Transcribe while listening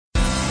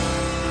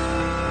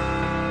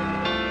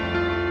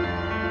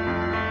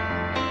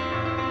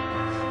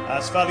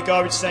So Father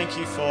God, we just thank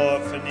you for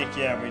Nick,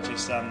 and we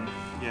just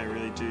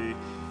really do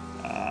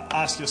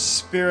ask your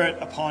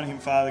Spirit upon him,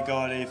 Father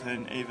God,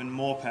 even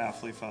more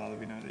powerfully, Father.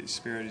 We know that your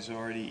Spirit is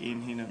already in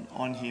him and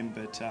on him,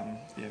 but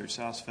we just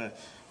ask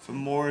for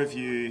more of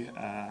you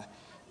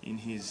in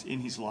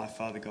his life,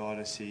 Father God,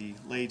 as he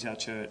leads our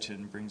church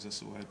and brings us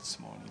the word this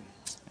morning.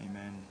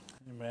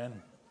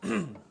 Amen.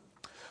 Amen.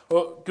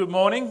 Well, good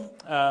morning.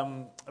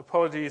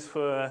 Apologies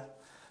for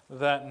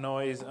that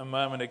noise a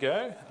moment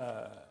ago.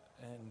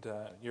 And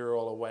you're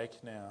all awake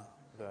now,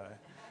 though.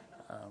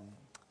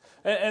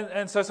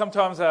 And so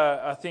sometimes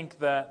I think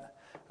that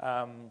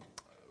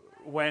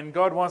when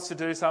God wants to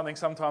do something,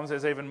 sometimes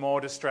there's even more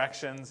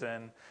distractions,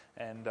 and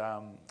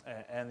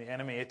the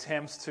enemy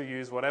attempts to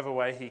use whatever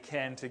way he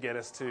can to get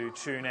us to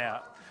tune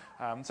out.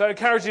 So I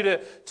encourage you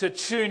to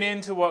tune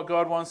in to what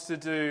God wants to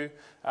do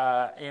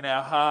in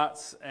our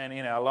hearts and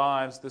in our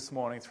lives this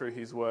morning through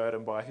His Word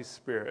and by His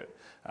Spirit.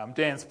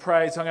 Dan's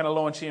prayed, so I'm going to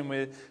launch in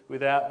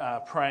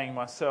without praying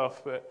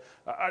myself. But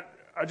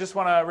I just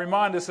want to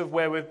remind us of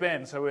where we've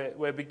been. So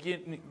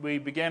we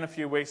began a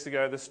few weeks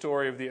ago the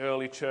story of the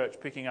early church,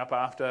 picking up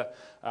after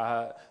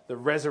the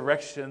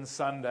Resurrection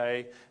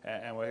Sunday,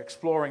 and we're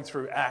exploring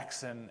through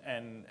Acts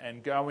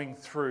and going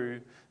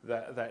through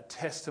that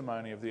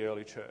testimony of the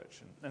early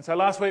church. And so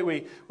last week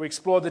we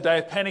explored the day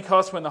of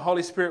Pentecost when the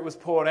Holy Spirit was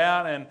poured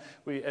out, and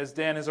we, as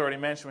Dan has already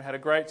mentioned, we had a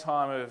great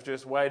time of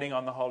just waiting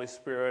on the Holy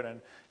Spirit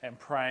and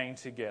praying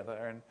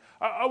together. And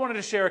I wanted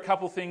to share a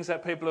couple things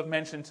that people have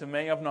mentioned to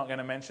me. I'm not going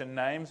to mention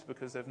names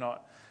because they've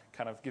not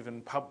kind of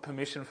given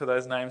permission for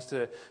those names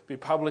to be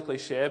publicly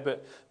shared,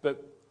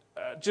 but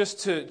just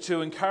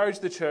to encourage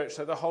the church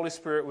that the Holy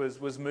Spirit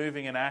was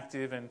moving and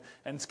active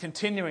and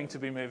continuing to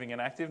be moving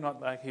and active,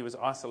 not like He was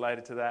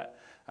isolated to that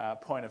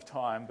point of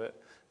time, but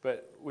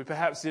we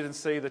perhaps didn't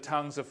see the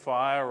tongues of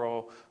fire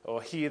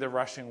or hear the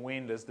rushing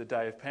wind as the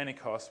day of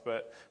Pentecost,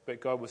 but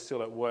God was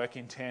still at work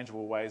in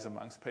tangible ways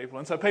amongst people.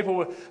 And so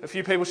a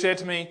few people shared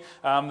to me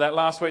that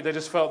last week they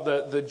just felt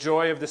the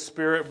joy of the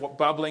Spirit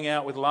bubbling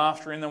out with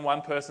laughter in them.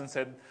 One person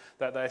said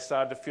that they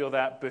started to feel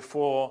that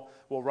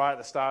right at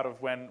the start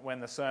of when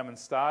the sermon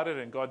started,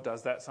 and God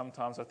does that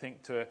sometimes, I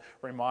think, to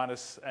remind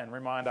us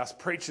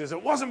preachers,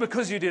 it wasn't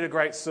because you did a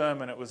great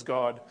sermon, it was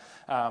God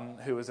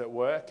who was at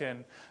work.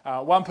 And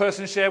one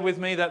person shared with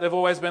me that they've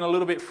always been a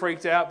little bit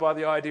freaked out by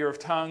the idea of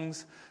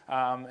tongues,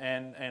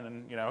 and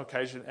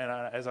occasionally,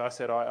 and as I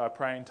said, I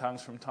pray in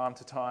tongues from time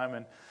to time,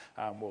 and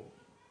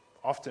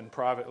often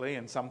privately,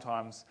 and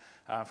sometimes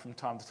from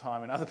time to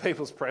time in other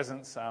people's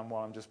presence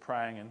while I'm just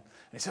praying. And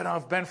he said,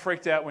 I've been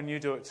freaked out when you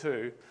do it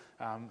too.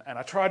 And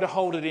I tried to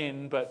hold it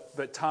in,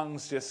 but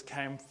tongues just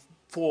came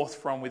forth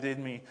from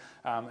within me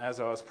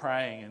as I was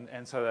praying.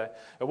 And so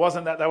it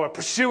wasn't that they were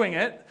pursuing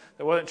it.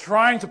 They weren't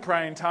trying to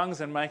pray in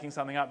tongues and making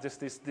something up.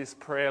 Just this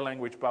prayer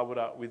language bubbled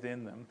up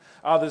within them.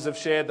 Others have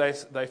shared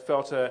they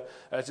felt a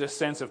just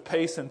sense of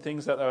peace and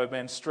things that they were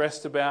being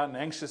stressed about and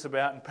anxious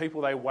about and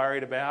people they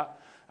worried about.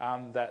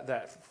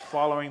 That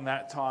following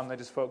that time, they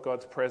just felt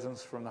God's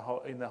presence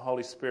in the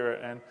Holy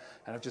Spirit and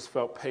have just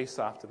felt peace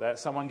after that.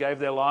 Someone gave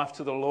their life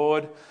to the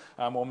Lord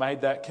or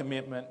made that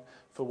commitment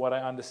for what I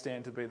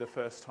understand to be the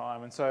first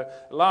time. And so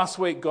last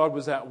week, God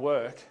was at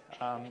work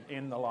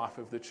in the life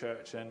of the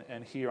church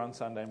and here on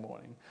Sunday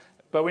morning.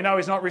 But we know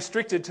He's not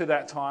restricted to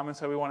that time, and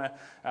so we want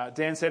to.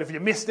 Dan said, if you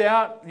missed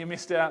out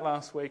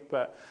last week,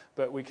 but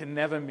we can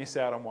never miss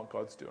out on what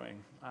God's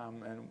doing.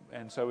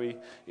 And so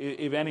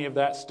if any of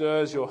that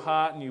stirs your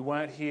heart, and you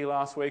weren't here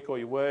last week, or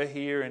you were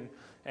here,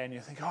 and you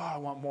think, I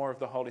want more of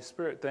the Holy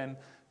Spirit, then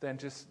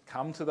just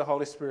come to the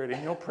Holy Spirit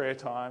in your prayer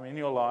time, in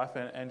your life,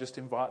 and just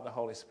invite the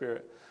Holy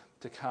Spirit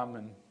to come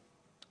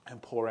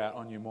and pour out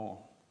on you more.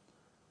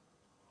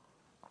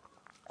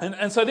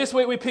 And so this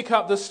week we pick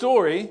up the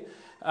story.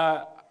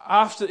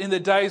 In the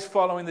days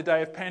following the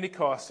day of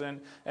Pentecost,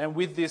 and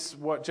with this,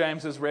 what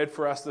James has read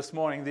for us this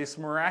morning, this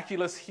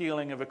miraculous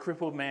healing of a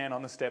crippled man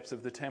on the steps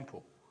of the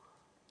temple.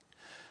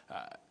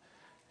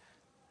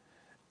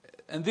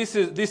 And this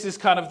is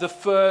kind of the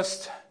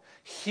first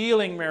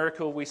healing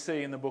miracle we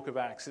see in the book of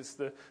Acts.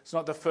 It's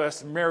not the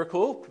first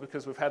miracle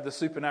because we've had the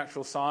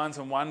supernatural signs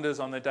and wonders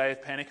on the day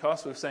of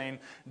Pentecost. We've seen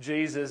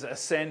Jesus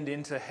ascend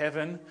into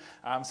heaven.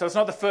 So it's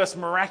not the first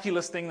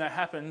miraculous thing that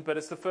happened, but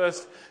it's the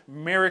first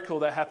miracle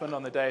that happened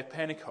on the day of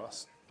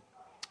Pentecost.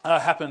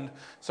 Following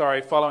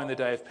the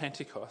day of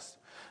Pentecost.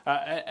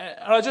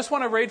 And I just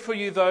want to read for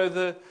you, though,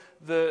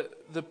 the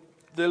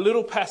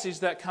little passage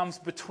that comes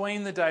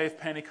between the day of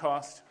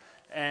Pentecost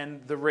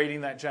and the reading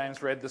that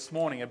James read this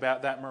morning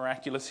about that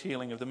miraculous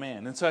healing of the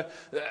man. And so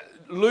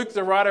Luke,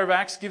 the writer of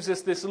Acts, gives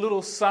us this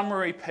little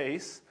summary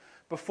piece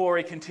before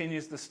he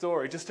continues the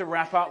story, just to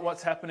wrap up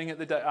what's happening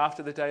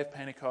after the day of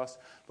Pentecost,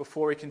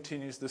 before he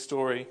continues the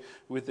story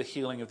with the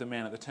healing of the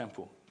man at the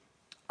temple.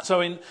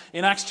 So in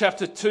Acts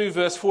chapter 2,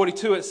 verse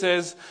 42, it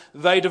says,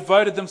 they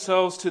devoted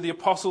themselves to the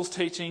apostles'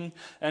 teaching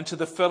and to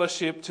the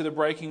fellowship, to the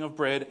breaking of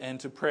bread and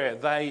to prayer.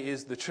 They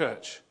is the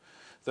church.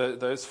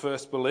 those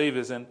first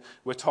believers. And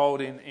we're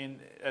told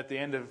at the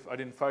end of, I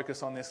didn't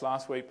focus on this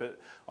last week, but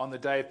on the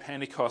day of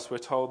Pentecost, we're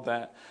told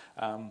that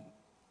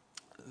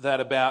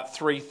about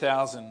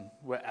 3,000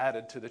 were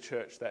added to the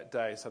church that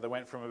day. So they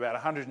went from about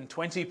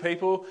 120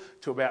 people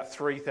to about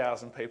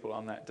 3,000 people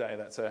on that day.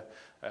 That's a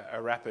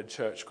rapid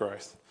church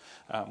growth.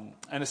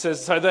 And it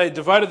says, so they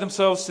devoted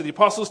themselves to the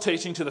apostles'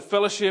 teaching, to the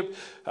fellowship,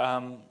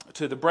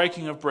 to the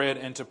breaking of bread,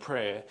 and to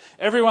prayer.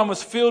 Everyone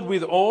was filled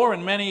with awe,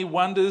 and many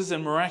wonders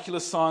and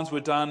miraculous signs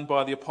were done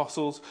by the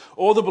apostles.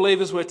 All the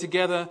believers were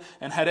together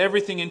and had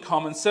everything in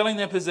common, selling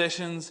their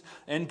possessions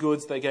and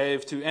goods they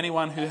gave to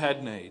anyone who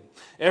had need.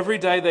 Every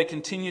day they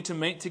continued to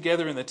meet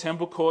together in the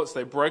temple courts.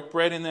 They broke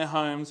bread in their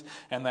homes,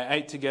 and they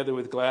ate together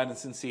with glad and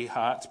sincere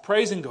hearts,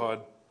 praising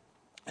God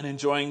and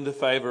enjoying the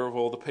favour of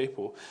all the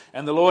people.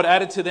 And the Lord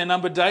added to their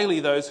number daily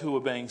those who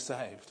were being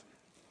saved.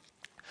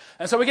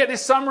 And so we get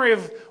this summary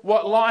of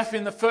what life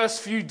in the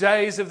first few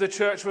days of the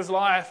church was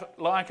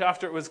like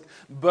after it was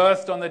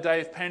birthed on the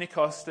day of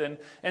Pentecost. And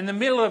in the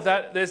middle of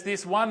that, there's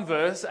this one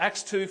verse,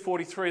 Acts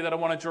 2:43, that I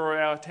want to draw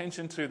our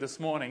attention to this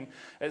morning.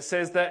 It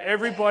says that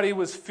everybody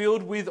was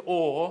filled with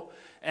awe,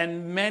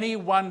 and many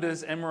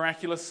wonders and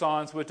miraculous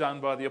signs were done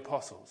by the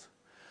apostles.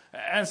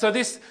 And so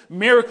this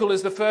miracle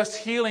is the first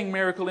healing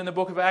miracle in the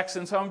book of Acts.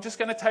 And so I'm just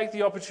going to take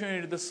the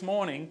opportunity this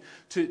morning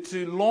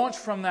to launch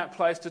from that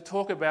place to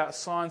talk about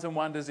signs and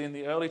wonders in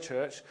the early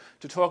church,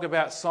 to talk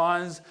about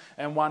signs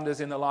and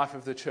wonders in the life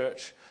of the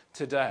church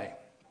today.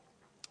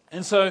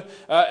 And so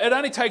it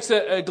only takes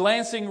a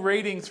glancing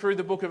reading through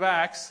the book of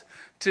Acts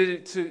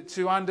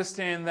to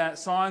understand that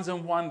signs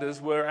and wonders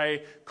were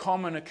a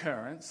common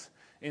occurrence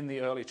in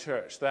the early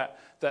church. That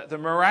the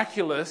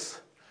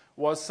miraculous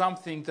was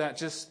something that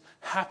just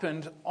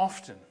happened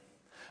often.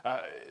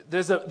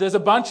 There's a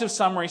bunch of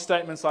summary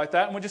statements like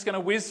that, and we're just going to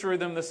whiz through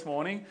them this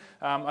morning.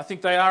 I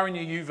think they are in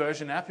your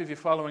YouVersion app if you're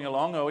following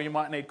along, or you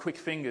might need quick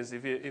fingers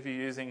if you're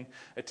using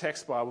a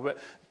text Bible. But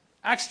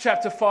Acts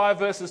chapter 5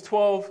 verses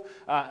 12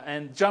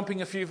 and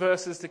jumping a few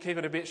verses to keep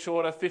it a bit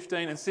shorter,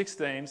 15 and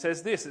 16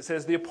 says this. It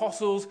says, the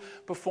apostles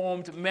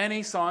performed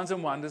many signs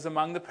and wonders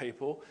among the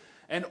people,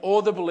 and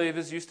all the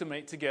believers used to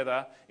meet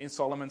together in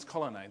Solomon's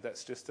colonnade.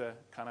 That's just a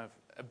kind of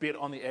a bit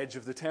on the edge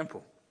of the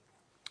temple.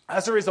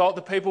 As a result,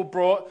 the people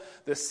brought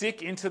the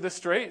sick into the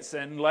streets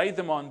and laid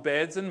them on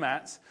beds and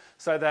mats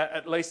so that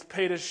at least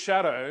Peter's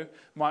shadow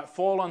might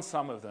fall on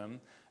some of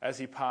them as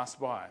he passed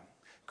by.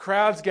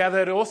 Crowds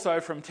gathered also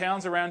from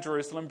towns around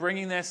Jerusalem,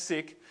 bringing their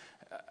sick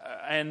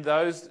and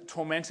those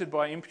tormented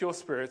by impure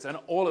spirits, and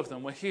all of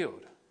them were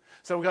healed.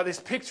 So we've got this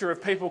picture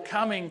of people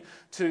coming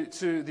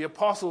to the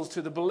apostles,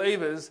 to the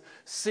believers,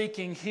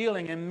 seeking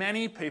healing, and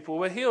many people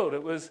were healed.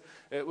 It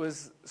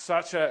was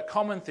such a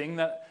common thing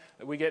that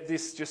we get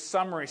this just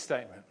summary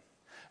statement.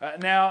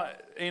 Now,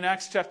 in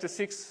Acts chapter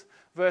 6,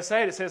 verse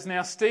 8, it says,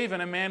 now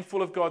Stephen, a man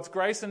full of God's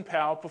grace and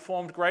power,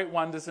 performed great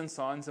wonders and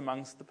signs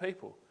amongst the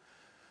people.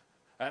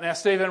 Now,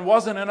 Stephen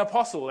wasn't an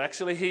apostle.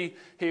 Actually,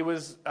 he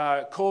was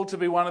called to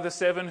be one of the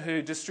 7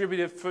 who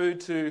distributed food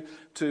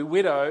to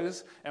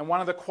widows, and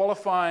one of the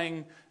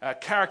qualifying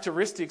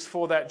characteristics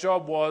for that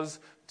job was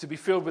to be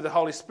filled with the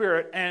Holy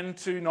Spirit and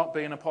to not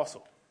be an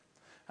apostle.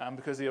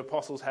 Because the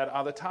apostles had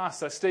other tasks.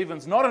 So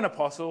Stephen's not an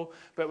apostle,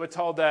 but we're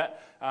told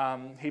that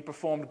he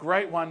performed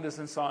great wonders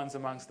and signs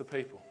amongst the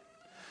people.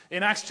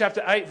 In Acts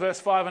chapter 8,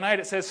 verse 5 and 8,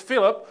 it says,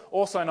 Philip,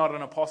 also not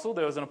an apostle.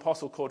 There was an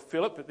apostle called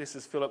Philip, but this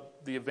is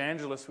Philip the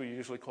evangelist, we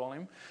usually call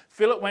him.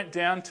 Philip went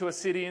down to a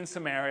city in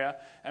Samaria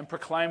and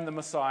proclaimed the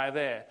Messiah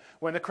there.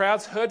 When the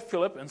crowds heard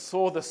Philip and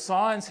saw the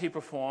signs he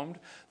performed,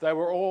 they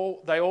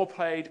all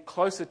paid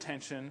close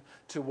attention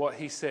to what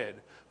he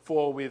said.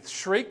 For with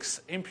shrieks,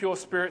 impure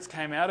spirits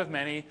came out of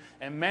many,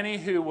 and many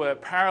who were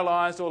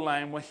paralyzed or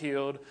lame were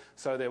healed.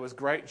 So there was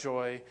great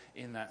joy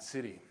in that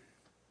city.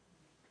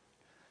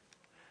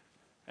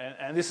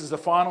 And this is the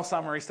final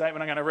summary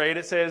statement I'm going to read.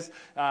 It says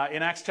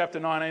in Acts chapter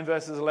 19,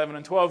 verses 11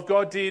 and 12,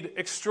 God did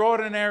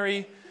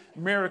extraordinary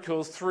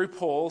miracles through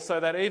Paul, so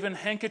that even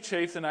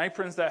handkerchiefs and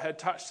aprons that had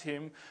touched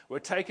him were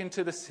taken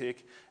to the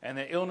sick, and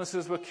their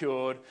illnesses were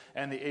cured,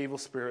 and the evil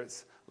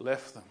spirits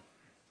left them.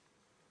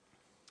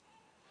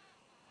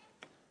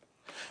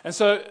 And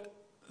so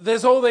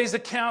there's all these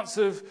accounts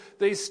of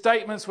these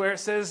statements where it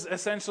says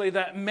essentially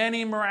that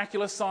many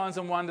miraculous signs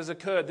and wonders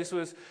occurred. This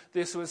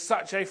was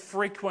such a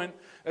frequent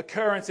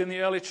occurrence in the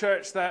early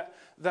church that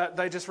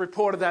they just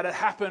reported that it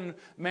happened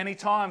many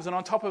times. And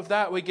on top of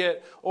that, we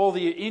get all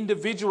the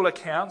individual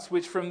accounts,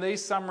 which from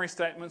these summary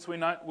statements we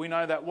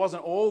know that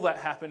wasn't all that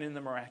happened in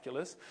the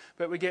miraculous,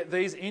 but we get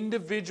these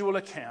individual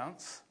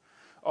accounts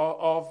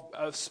of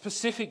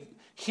specific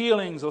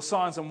healings or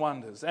signs and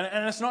wonders.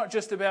 And it's not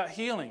just about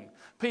healing.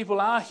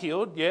 People are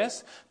healed,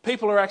 yes.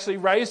 People are actually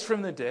raised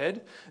from the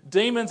dead.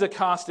 Demons are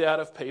cast out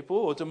of people,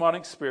 or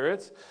demonic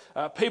spirits.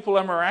 People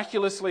are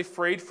miraculously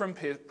freed from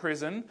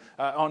prison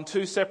on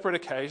 2 separate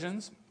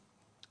occasions.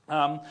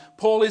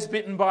 Paul is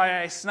bitten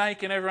by a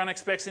snake and everyone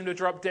expects him to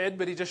drop dead,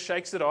 but he just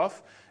shakes it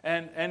off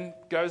and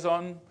goes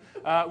on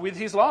with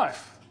his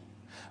life.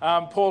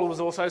 Paul was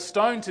also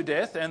stoned to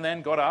death and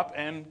then got up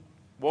and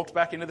walked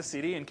back into the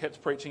city and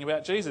kept preaching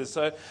about Jesus.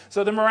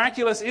 So the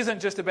miraculous isn't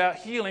just about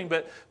healing,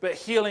 but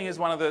healing is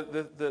one of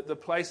the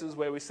places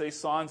where we see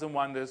signs and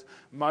wonders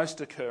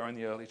most occur in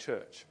the early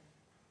church.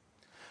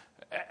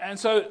 And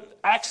so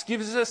Acts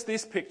gives us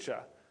this picture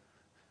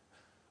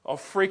of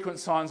frequent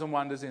signs and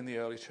wonders in the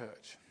early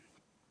church.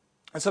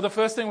 And so the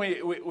first thing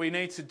we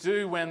need to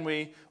do when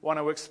we want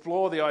to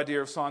explore the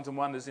idea of signs and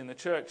wonders in the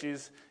church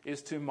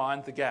is to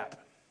mind the gap.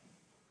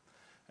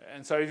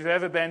 And so if you've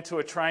ever been to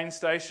a train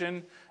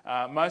station,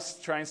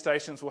 most train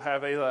stations will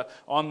have either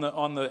on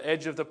the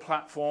edge of the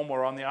platform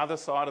or on the other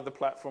side of the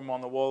platform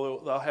on the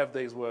wall, they'll have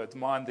these words,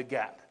 mind the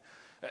gap.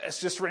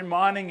 It's just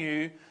reminding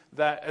you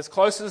that as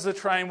close as the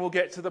train will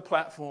get to the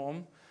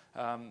platform,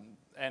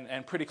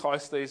 and pretty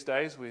close these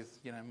days with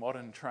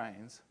modern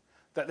trains,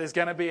 that there's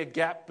going to be a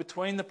gap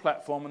between the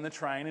platform and the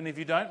train, and if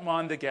you don't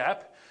mind the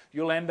gap,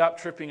 you'll end up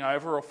tripping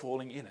over or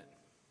falling in it.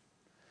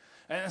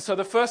 And so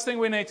the first thing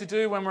we need to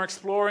do when we're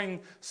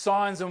exploring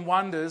signs and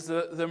wonders,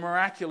 the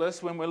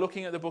miraculous, when we're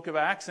looking at the book of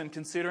Acts and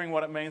considering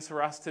what it means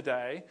for us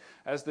today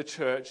as the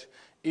church,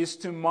 is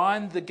to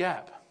mind the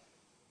gap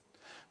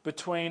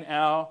between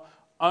our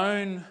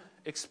own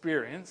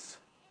experience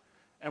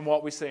and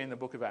what we see in the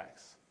book of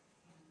Acts.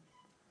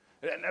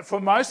 For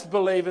most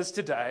believers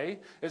today,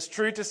 it's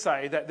true to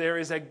say that there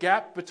is a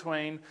gap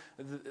between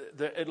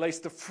at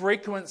least the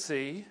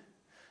frequency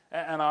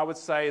and I would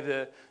say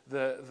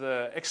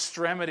the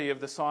extremity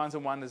of the signs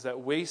and wonders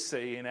that we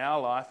see in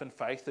our life and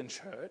faith and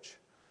church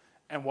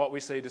and what we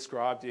see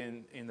described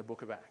in the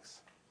book of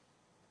Acts.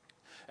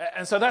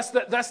 And so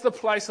that's the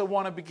place I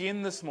want to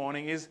begin this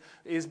morning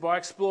is by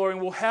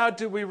exploring, well, how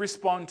do we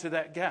respond to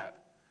that gap?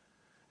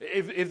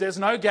 If there's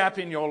no gap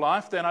in your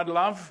life, then I'd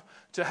love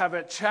to have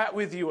a chat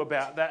with you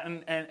about that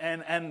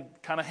and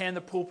kind of hand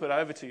the pulpit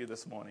over to you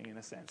this morning in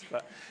a sense.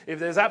 But if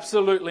there's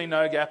absolutely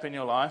no gap in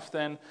your life,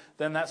 then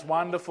that's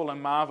wonderful and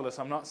marvelous.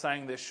 I'm not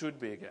saying there should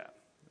be a gap.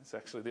 It's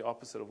actually the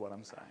opposite of what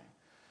I'm saying.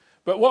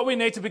 But what we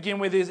need to begin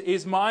with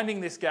is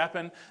minding this gap,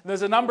 and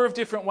there's a number of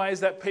different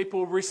ways that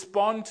people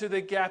respond to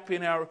the gap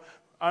in our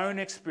own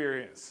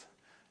experience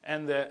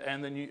and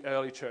the new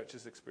early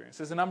church's experience.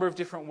 There's a number of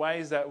different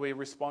ways that we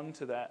respond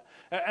to that.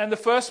 And the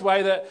first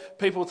way that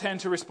people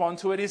tend to respond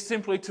to it is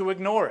simply to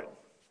ignore it.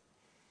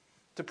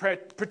 To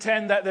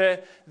pretend that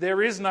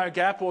there is no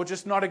gap, or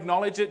just not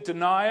acknowledge it,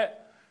 deny it,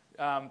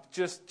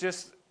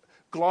 just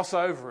gloss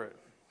over it.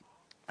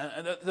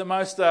 And the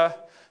most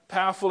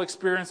powerful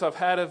experience I've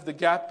had of the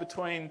gap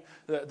between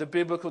the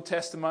biblical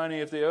testimony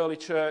of the early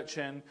church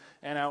and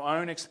our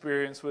own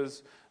experience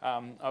was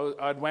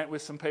I went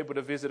with some people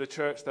to visit a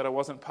church that I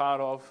wasn't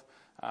part of.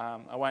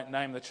 I won't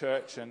name the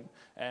church, and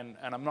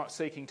I'm not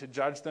seeking to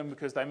judge them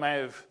because they may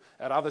have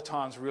at other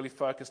times really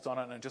focused on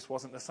it and it just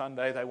wasn't the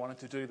Sunday they wanted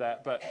to do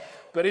that.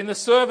 But in the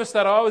service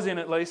that I was in,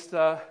 at least,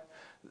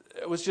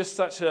 it was just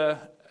such a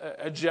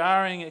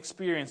jarring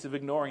experience of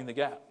ignoring the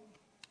gap.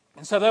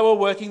 And so they were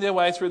working their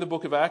way through the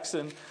book of Acts,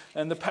 and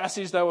the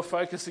passage they were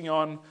focusing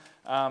on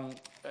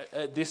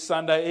this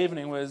Sunday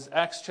evening was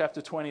Acts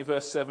chapter 20,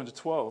 verse 7 to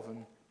 12.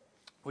 And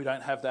we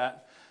don't have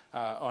that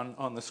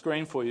on the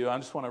screen for you. I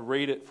just want to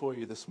read it for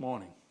you this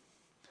morning.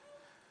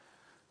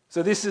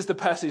 So this is the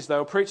passage they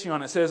were preaching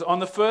on. It says, "On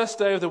the first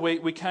day of the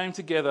week we came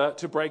together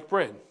to break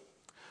bread.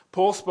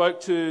 Paul spoke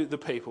to the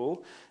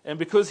people, and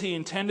because he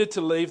intended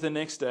to leave the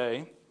next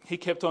day, he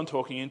kept on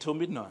talking until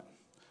midnight."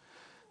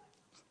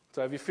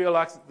 So if you feel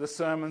like the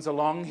sermons are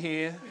long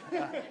here,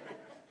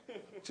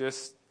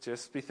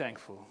 just be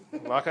thankful.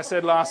 Like I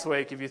said last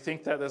week, if you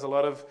think that there's a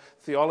lot of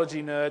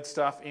theology nerd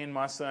stuff in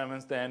my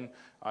sermons, then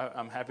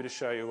I'm happy to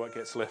show you what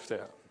gets left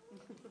out.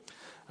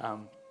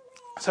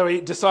 So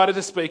he decided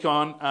to speak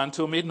on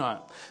until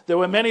midnight. There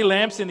were many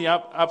lamps in the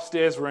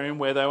upstairs room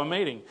where they were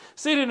meeting.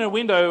 Seated in a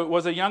window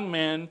was a young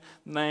man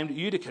named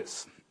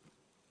Eutychus,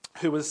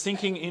 who was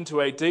sinking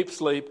into a deep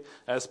sleep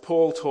as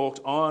Paul talked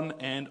on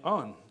and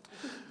on.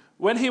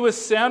 When he was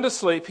sound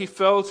asleep, he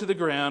fell to the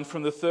ground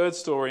from the third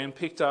story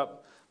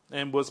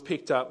and was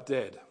picked up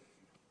dead.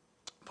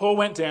 Paul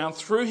went down,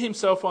 threw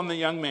himself on the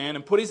young man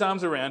and put his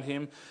arms around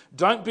him.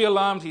 "Don't be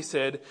alarmed," he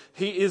said.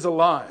 "He is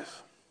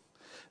alive."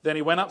 Then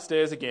he went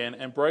upstairs again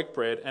and broke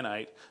bread and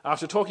ate.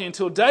 After talking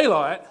until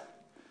daylight,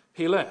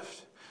 he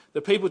left.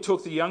 The people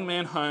took the young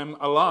man home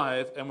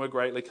alive and were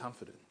greatly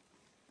comforted.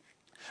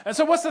 And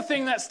so what's the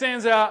thing that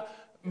stands out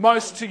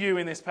most to you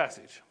in this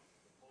passage?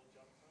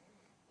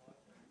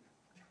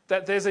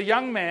 That there's a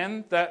young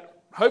man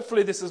that,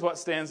 hopefully this is what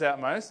stands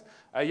out most,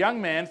 a young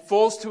man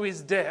falls to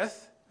his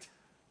death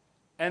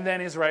and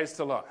then is raised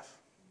to life.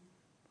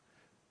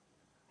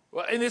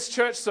 Well, in this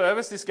church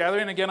service, this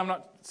gathering, again, I'm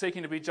not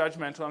seeking to be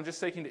judgmental, I'm just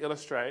seeking to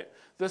illustrate,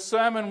 the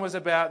sermon was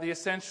about the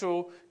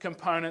essential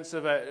components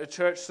of a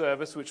church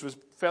service, which was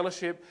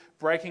fellowship,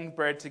 breaking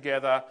bread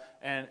together,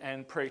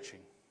 and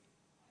preaching.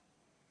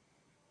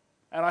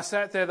 And I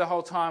sat there the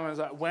whole time and was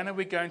like, when are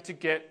we going to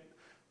get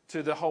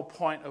to the whole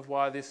point of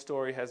why this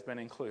story has been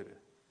included?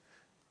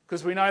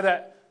 Because we know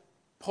that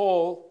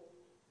Paul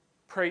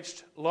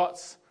preached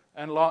lots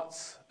and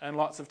lots and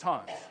lots of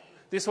times.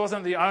 This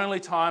wasn't the only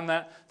time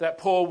that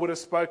Paul would have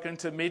spoken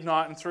to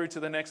midnight and through to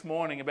the next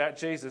morning about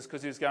Jesus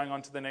because he was going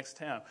on to the next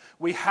town.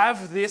 We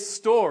have this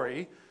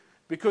story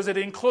because it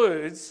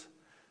includes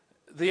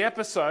the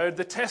episode,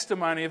 the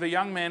testimony of a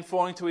young man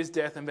falling to his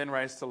death and then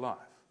raised to life.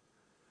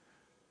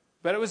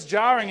 But it was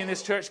jarring in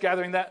this church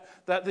gathering that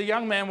the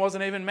young man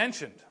wasn't even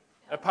mentioned.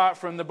 Apart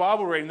from the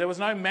Bible reading, there was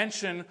no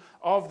mention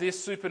of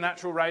this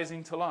supernatural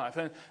raising to life.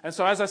 And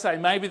so, as I say,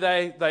 maybe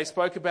they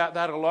spoke about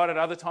that a lot at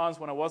other times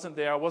when I wasn't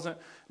there. I wasn't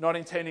not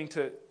intending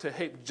to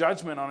heap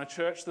judgment on a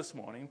church this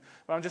morning.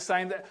 But I'm just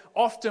saying that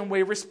often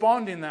we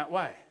respond in that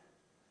way.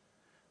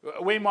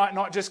 We might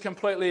not just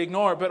completely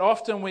ignore it, but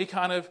often we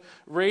kind of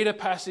read a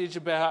passage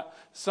about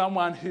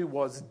someone who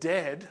was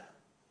dead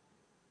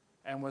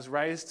and was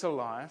raised to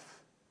life,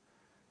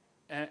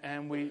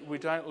 and we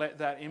don't let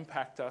that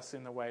impact us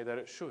in the way that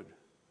it should.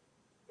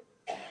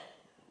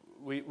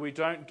 We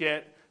don't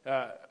get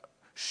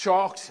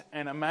shocked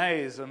and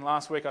amazed. And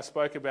last week I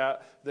spoke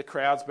about the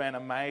crowds being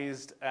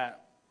amazed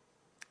at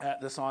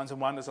the signs and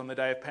wonders on the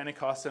day of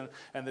Pentecost,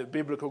 and the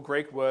biblical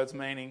Greek words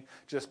meaning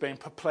just being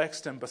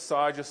perplexed and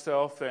beside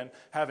yourself and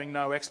having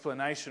no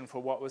explanation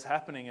for what was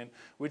happening. And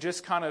we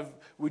just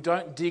we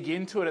don't dig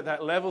into it at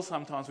that level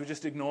sometimes, we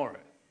just ignore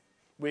it.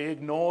 We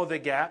ignore the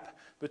gap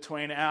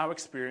between our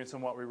experience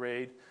and what we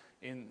read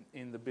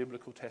in the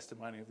biblical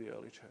testimony of the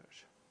early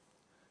church.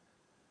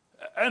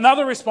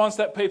 Another response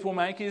that people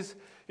make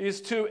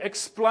is to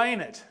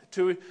explain it,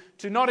 to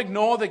not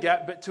ignore the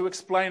gap, but to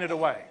explain it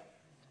away.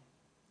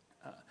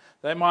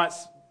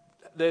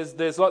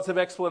 There's lots of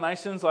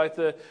explanations, like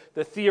the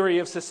theory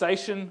of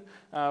cessation,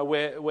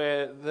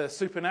 where the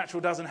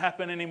supernatural doesn't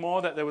happen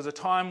anymore, that there was a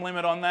time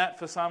limit on that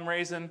for some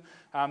reason.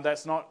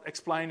 That's not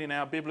explained in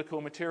our biblical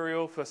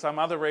material for some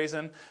other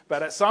reason.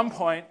 But at some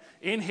point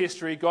in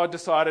history, God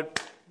decided,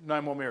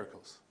 no more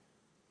miracles.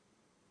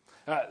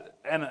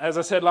 And as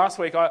I said last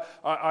week,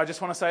 I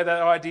just want to say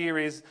that idea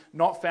is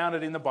not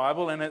founded in the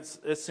Bible, and it's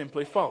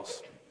simply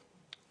false.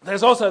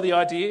 There's also the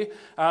idea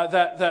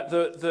that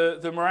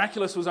the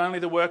miraculous was only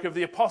the work of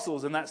the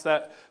apostles, and that's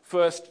that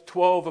first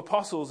 12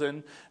 apostles,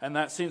 and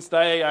that since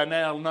they are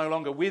now no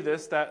longer with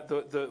us, that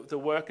the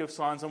work of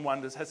signs and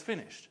wonders has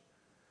finished.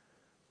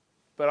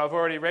 But I've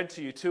already read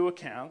to you 2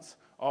 accounts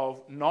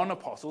of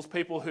non-apostles,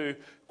 people who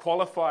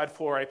qualified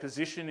for a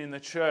position in the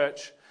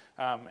church,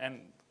 and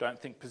don't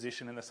think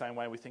position in the same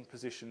way we think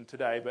position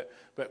today,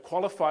 but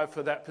qualified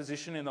for that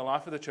position in the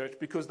life of the church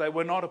because they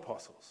were not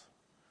apostles.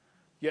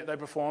 Yet they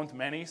performed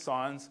many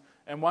signs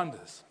and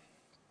wonders.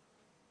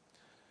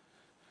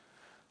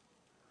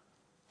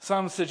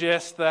 Some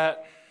suggest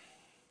that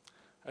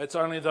it's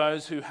only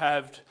those who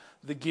have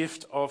the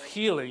gift of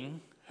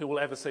healing who will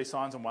ever see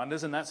signs and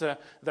wonders, and that's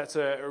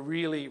a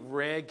really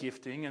rare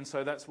gifting, and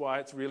so that's why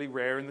it's really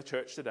rare in the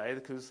church today,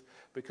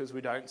 because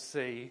we don't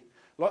see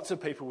lots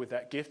of people with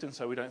that gift, and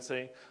so we don't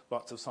see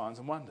lots of signs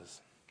and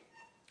wonders.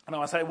 And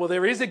I say, well,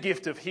 there is a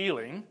gift of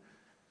healing,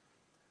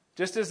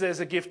 just as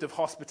there's a gift of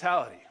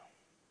hospitality.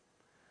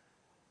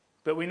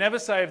 But we never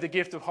say of the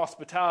gift of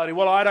hospitality,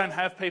 well, I don't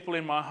have people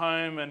in my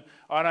home, and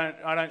I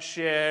don't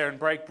share and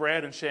break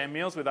bread and share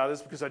meals with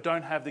others because I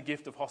don't have the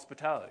gift of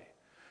hospitality.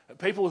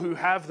 People who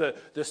have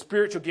the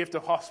spiritual gift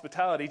of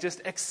hospitality just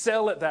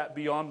excel at that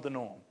beyond the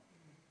norm.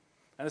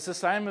 And it's the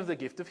same with the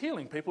gift of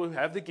healing. People who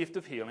have the gift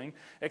of healing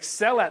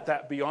excel at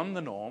that beyond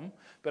the norm.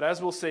 But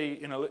as we'll see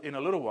in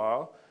a little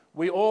while,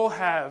 we all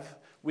have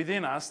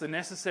within us the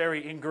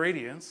necessary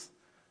ingredients,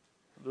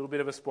 a little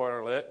bit of a spoiler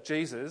alert,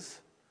 Jesus,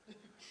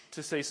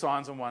 to see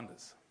signs and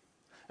wonders.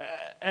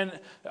 And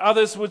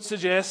others would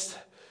suggest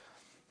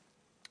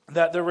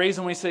that the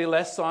reason we see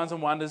less signs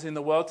and wonders in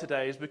the world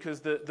today is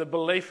because the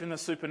belief in the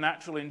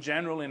supernatural in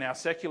general in our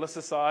secular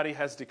society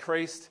has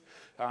decreased.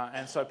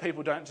 And so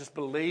people don't just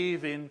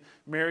believe in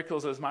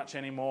miracles as much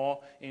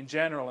anymore in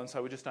general, and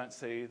so we just don't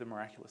see the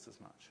miraculous as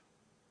much.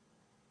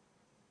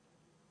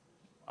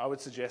 I would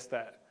suggest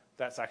that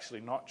that's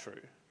actually not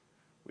true.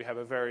 We have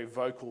a very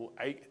vocal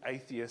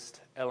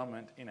atheist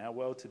element in our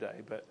world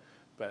today, but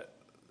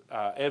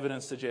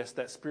evidence suggests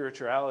that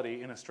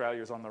spirituality in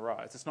Australia is on the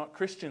rise. It's not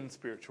Christian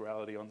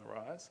spirituality on the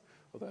rise,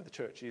 although the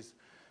church is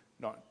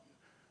not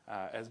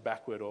as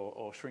backward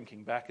or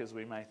shrinking back as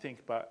we may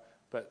think,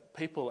 but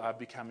people are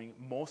becoming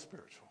more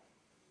spiritual.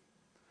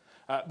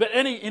 But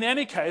in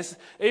any case,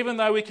 even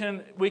though we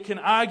can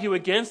argue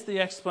against the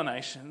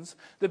explanations,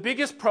 the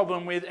biggest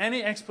problem with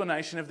any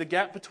explanation of the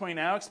gap between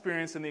our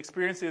experience and the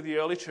experience of the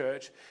early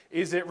church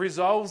is it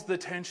resolves the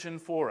tension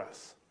for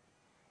us.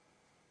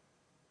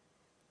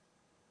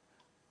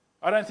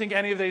 I don't think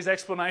any of these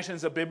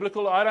explanations are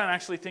biblical. I don't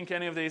actually think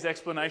any of these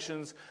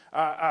explanations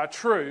are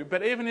true.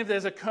 But even if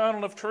there's a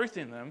kernel of truth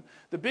in them,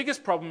 the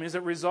biggest problem is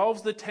it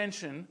resolves the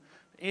tension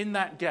in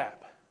that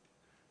gap.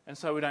 And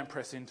so we don't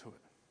press into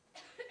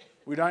it.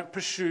 We don't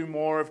pursue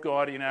more of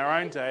God in our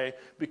own day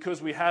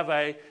because we have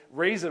a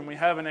reason, we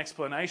have an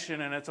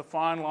explanation, and it's a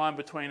fine line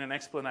between an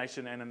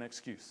explanation and an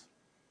excuse.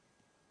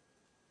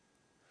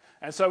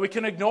 And so we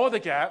can ignore the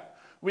gap,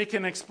 we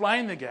can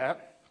explain the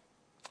gap,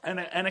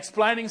 And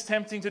explaining's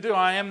tempting to do.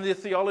 I am the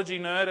theology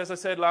nerd, as I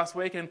said last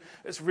week, and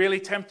it's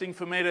really tempting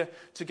for me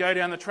to go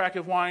down the track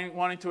of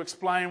wanting to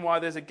explain why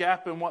there's a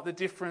gap and what the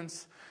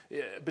difference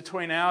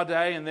between our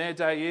day and their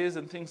day is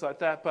and things like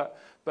that.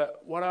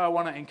 But what I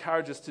want to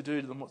encourage us to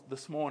do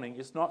this morning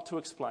is not to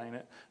explain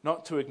it,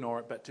 not to ignore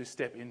it, but to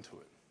step into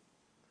it.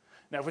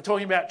 Now, if we're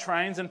talking about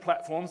trains and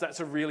platforms, that's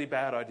a really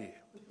bad idea.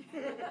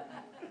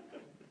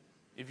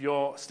 If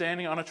you're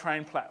standing on a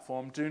train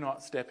platform, do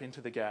not step into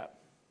the gap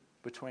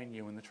between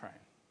you and the train.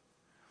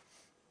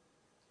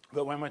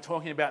 But when we're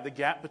talking about the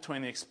gap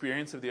between the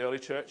experience of the early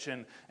church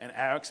and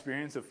our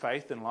experience of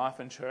faith and life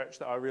and church,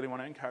 that I really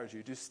want to encourage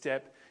you to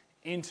step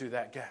into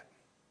that gap.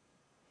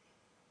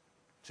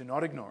 To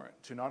not ignore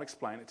it, to not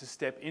explain it, to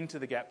step into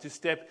the gap, to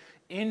step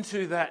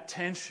into that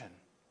tension.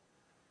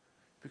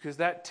 Because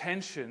that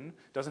tension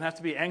doesn't have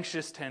to be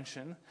anxious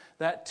tension.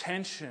 That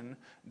tension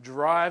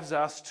drives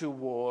us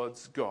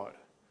towards God.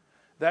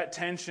 That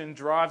tension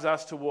drives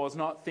us towards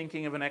not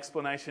thinking of an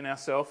explanation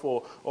ourselves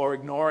or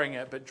ignoring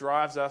it, but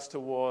drives us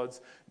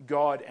towards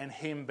God and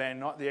Him being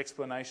not the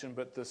explanation,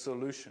 but the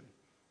solution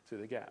to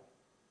the gap.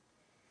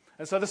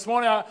 And so this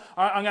morning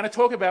I'm going to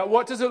talk about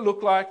what does it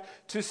look like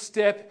to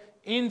step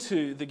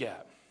into the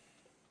gap.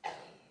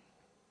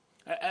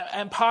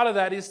 And part of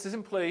that is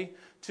simply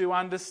to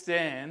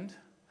understand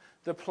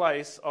the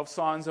place of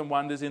signs and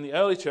wonders in the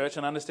early church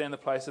and understand the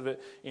place of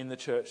it in the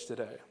church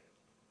today.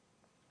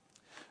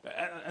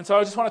 And so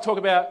I just want to talk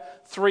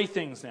about three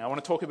things now. I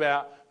want to talk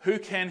about who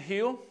can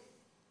heal,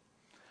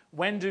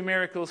 when do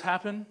miracles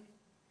happen,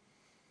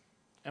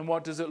 and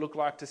what does it look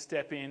like to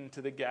step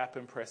into the gap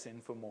and press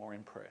in for more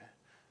in prayer.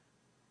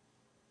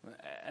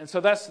 And so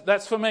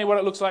that's for me what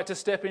it looks like to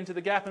step into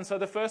the gap. And so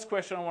the first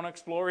question I want to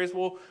explore is,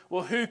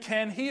 well, who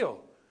can heal?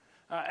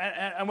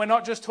 And we're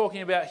not just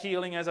talking about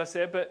healing, as I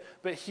said,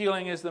 but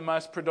healing is the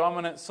most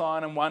predominant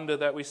sign and wonder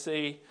that we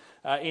see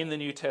in the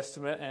New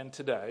Testament and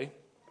today.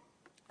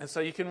 And so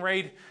you can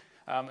read,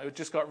 it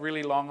just got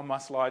really long on my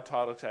slide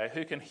title today,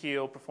 who can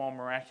heal, perform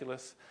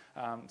miraculous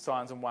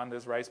signs and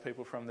wonders, raise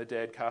people from the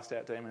dead, cast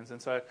out demons.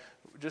 And so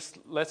just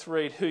let's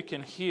read who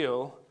can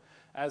heal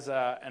as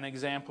an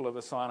example of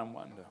a sign and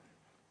wonder.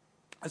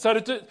 And so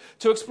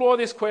to explore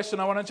this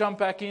question, I want to jump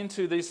back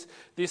into this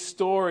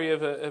story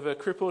of a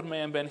crippled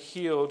man being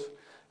healed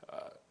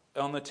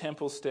on the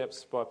temple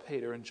steps by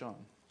Peter and John.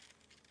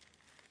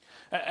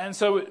 And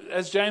so,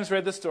 as James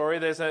read the story,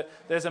 there's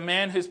a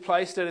man who's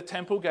placed at a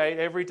temple gate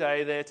every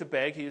day there to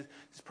beg. He's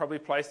probably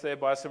placed there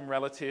by some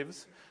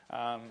relatives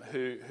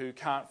who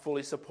can't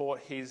fully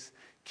support his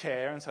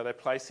care, and so they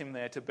place him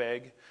there to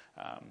beg.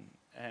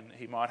 And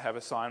he might have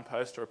a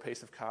signpost or a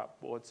piece of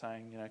cardboard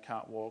saying,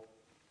 can't walk,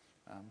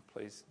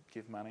 please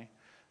give money.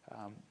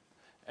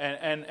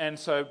 And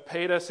so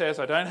Peter says,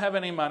 I don't have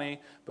any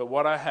money, but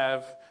what I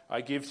have I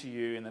give to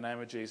you in the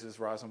name of Jesus,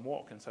 rise and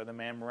walk. And so the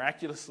man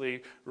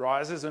miraculously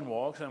rises and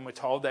walks, and we're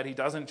told that he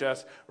doesn't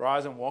just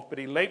rise and walk, but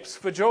he leaps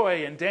for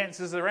joy and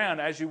dances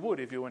around as you would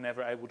if you were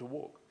never able to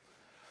walk.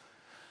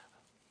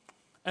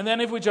 And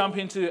then if we jump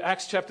into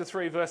Acts chapter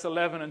 3, verse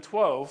 11 and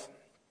 12,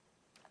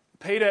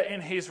 Peter,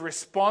 in his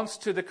response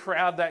to the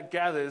crowd that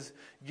gathers,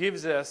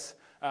 gives us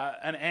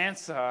an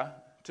answer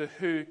to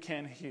who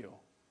can heal.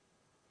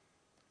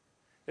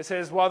 It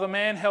says, while the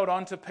man held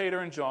on to Peter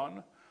and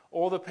John,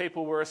 all the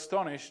people were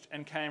astonished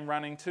and came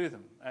running to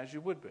them, as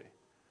you would be.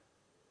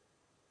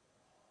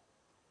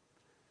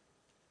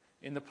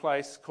 In the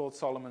place called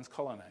Solomon's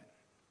Colonnade.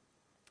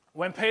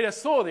 When Peter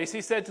saw this,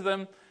 he said to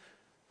them,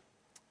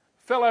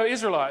 fellow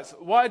Israelites,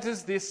 why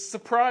does this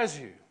surprise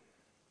you?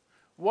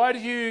 Why do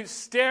you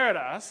stare at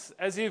us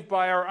as if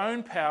by our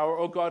own power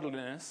or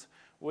godliness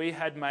we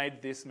had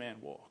made this man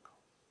walk?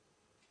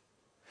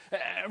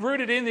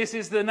 Rooted in this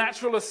is the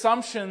natural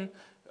assumption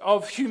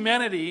of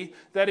humanity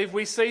that if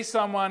we see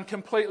someone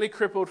completely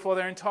crippled for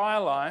their entire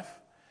life,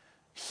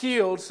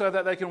 healed so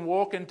that they can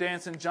walk and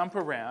dance and jump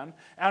around,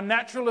 our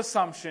natural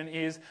assumption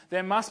is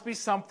there must be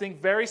something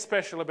very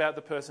special about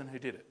the person who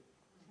did it.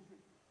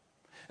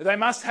 They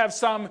must have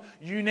some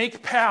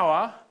unique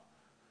power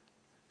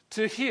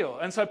to heal.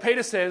 And so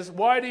Peter says,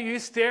 why do you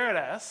stare at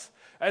us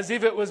as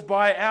if it was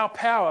by our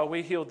power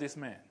we healed this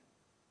man?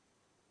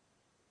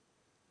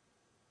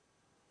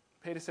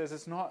 Peter says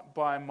it's not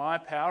by my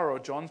power or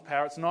John's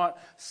power. It's not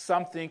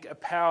a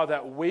power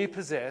that we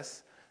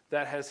possess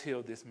that has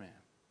healed this man.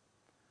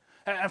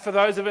 And for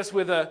those of us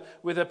with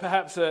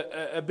perhaps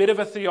a bit of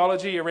a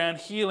theology around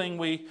healing,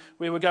 we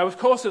would go, of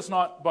course it's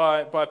not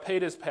by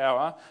Peter's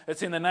power.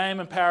 It's in the name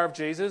and power of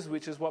Jesus,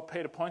 which is what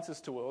Peter points us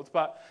towards.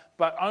 But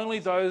only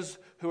those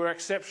who are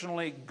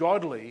exceptionally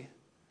godly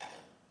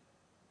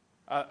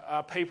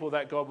are people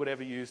that God would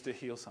ever use to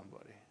heal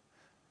somebody.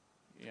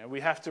 We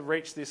have to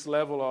reach this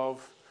level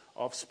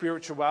of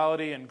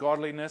spirituality and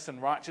godliness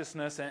and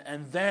righteousness,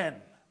 and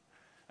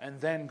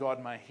then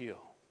God may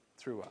heal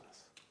through us.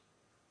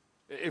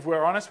 If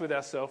we're honest with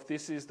ourselves,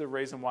 this is the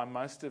reason why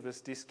most of us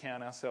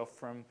discount ourselves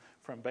from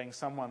being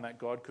someone that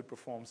God could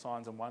perform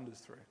signs and wonders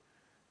through.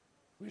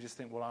 We just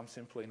think, well, I'm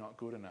simply not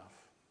good enough.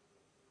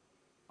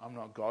 I'm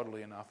not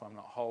godly enough, I'm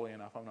not holy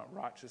enough, I'm not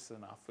righteous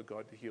enough for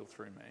God to heal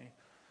through me.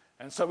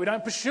 And so we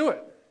don't pursue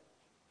it.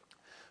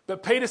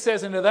 But Peter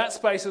says into that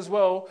space as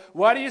well,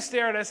 why do you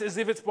stare at us as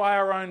if it's by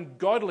our own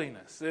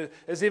godliness,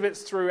 as if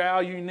it's through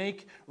our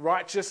unique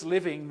righteous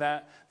living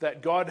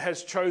that God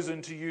has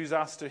chosen to use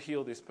us to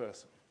heal this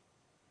person?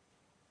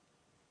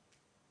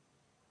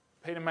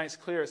 Peter makes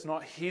clear it's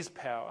not his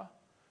power,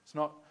 it's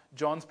not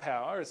John's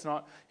power, it's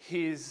not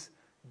his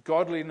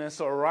godliness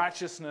or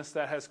righteousness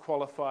that has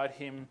qualified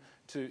him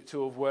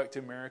to have worked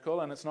a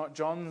miracle, and it's not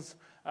John's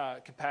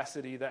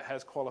capacity that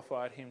has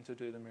qualified him to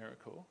do the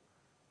miracle.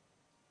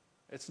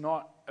 It's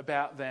not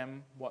about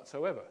them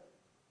whatsoever.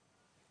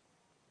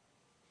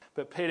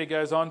 But Peter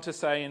goes on to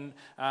say in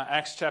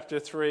Acts chapter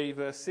 3,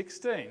 verse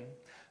 16,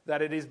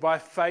 that it is by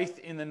faith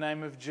in the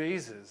name of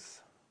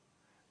Jesus,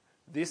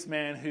 this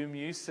man whom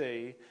you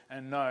see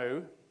and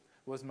know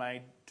was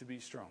made to be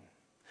strong.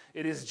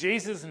 It is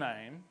Jesus'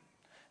 name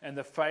and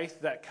the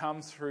faith that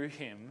comes through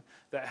him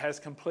that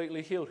has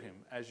completely healed him,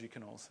 as you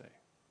can all see.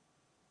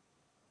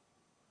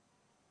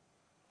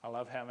 I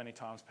love how many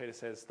times Peter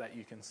says that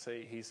you can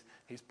see.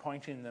 He's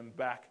pointing them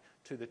back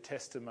to the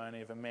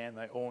testimony of a man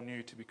they all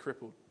knew to be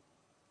crippled,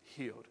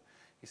 healed.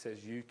 He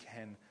says, you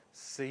can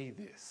see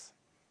this.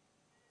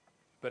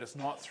 But it's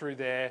not through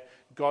their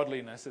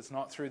godliness, it's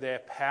not through their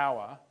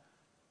power,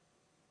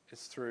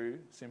 it's through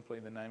simply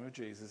the name of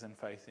Jesus and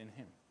faith in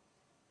him.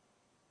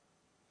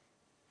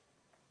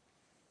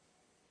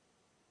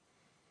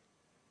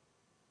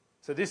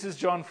 So this is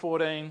John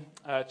 14,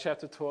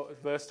 chapter 12,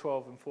 verse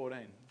 12 and 14.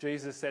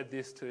 Jesus said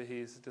this to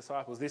his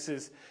disciples. This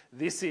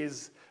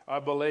is, I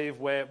believe,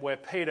 where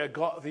Peter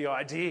got the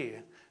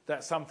idea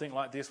that something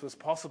like this was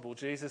possible.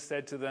 Jesus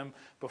said to them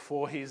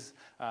before his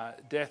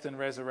death and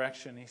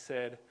resurrection, he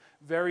said,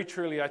 very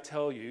truly I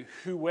tell you,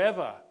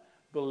 whoever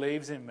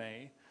believes in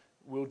me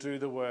will do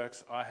the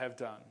works I have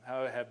done,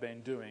 how I have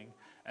been doing,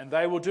 and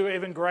they will do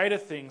even greater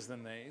things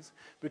than these,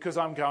 because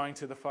I'm going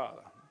to the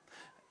Father.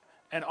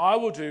 And I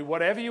will do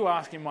whatever you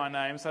ask in my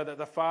name, so that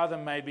the Father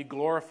may be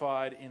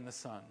glorified in the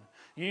Son.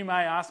 You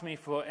may ask me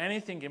for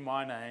anything in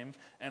my name,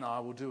 and I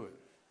will do it.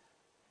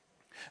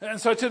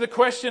 And so to the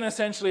question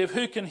essentially of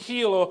who can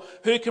heal or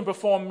who can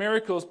perform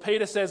miracles,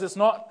 Peter says it's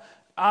not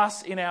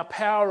us in our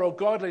power or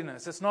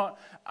godliness. It's not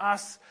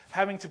us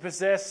having to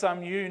possess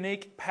some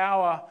unique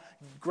power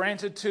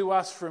granted to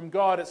us from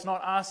God. It's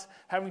not us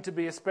having to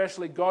be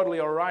especially godly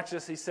or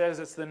righteous. He says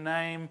it's the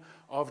name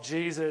of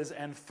Jesus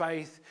and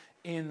faith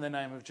in the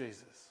name of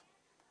Jesus.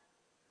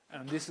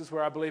 And this is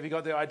where I believe he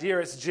got the idea.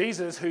 It's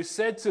Jesus who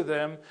said to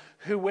them,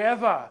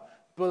 whoever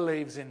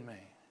believes in me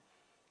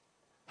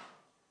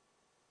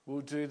will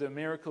do the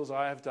miracles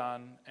I have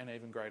done and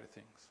even greater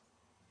things.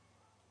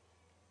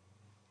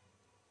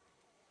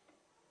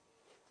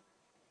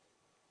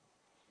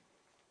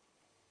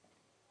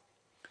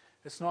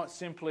 It's not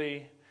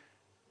simply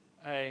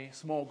a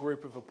small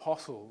group of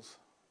apostles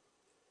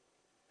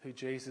who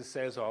Jesus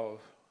says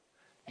of,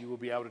 you will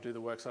be able to do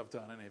the works I've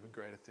done and even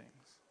greater things.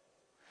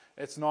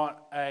 It's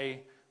not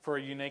for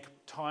a unique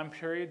time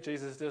period.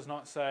 Jesus does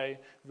not say,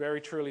 very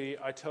truly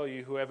I tell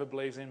you, whoever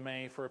believes in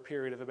me for a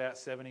period of about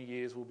 70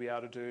 years will be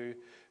able to do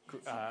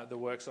the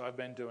works I've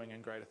been doing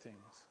and greater things.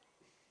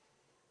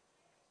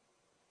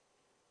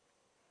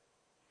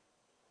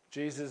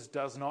 Jesus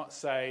does not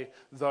say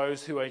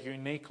those who are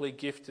uniquely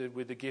gifted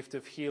with the gift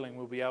of healing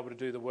will be able to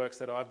do the works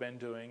that I've been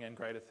doing and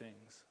greater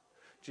things.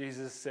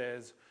 Jesus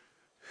says,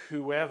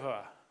 whoever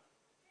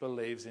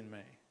believes in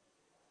me.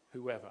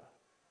 Whoever.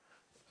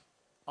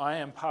 I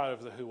am part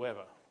of the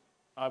whoever.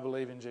 I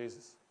believe in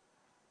Jesus.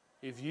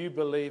 If you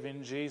believe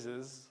in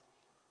Jesus,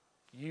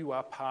 you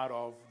are part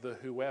of the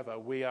whoever.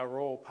 We are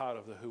all part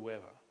of the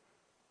whoever.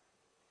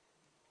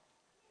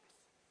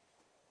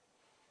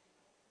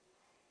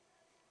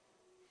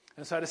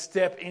 And so to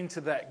step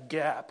into that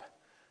gap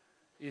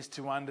is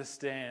to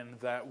understand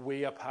that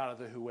we are part of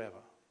the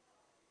whoever.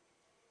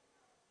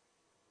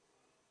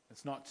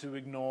 It's not to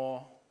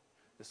ignore.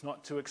 It's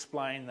not to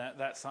explain that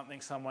that's something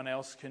someone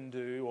else can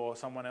do or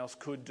someone else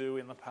could do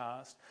in the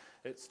past.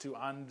 It's to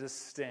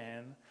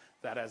understand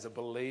that as a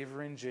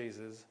believer in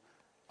Jesus,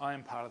 I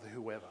am part of the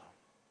whoever.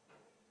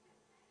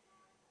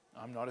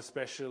 I'm not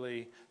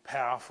especially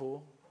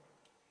powerful.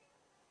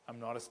 I'm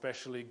not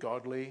especially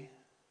godly.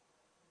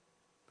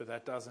 But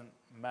that doesn't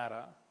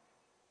matter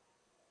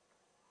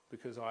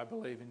because I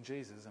believe in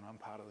Jesus and I'm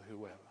part of the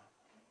whoever.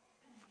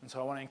 And so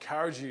I want to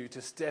encourage you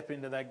to step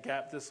into that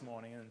gap this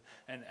morning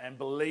and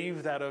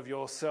believe that of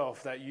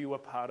yourself, that you are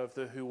part of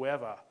the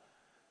whoever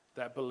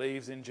that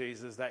believes in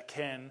Jesus, that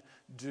can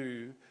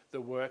do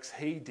the works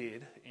he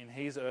did in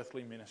his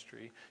earthly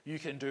ministry. You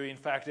can do, in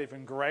fact,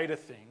 even greater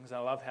things. I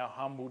love how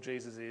humble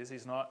Jesus is.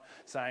 He's not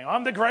saying,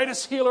 I'm the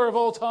greatest healer of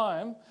all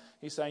time.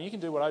 He's saying, you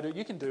can do what I do.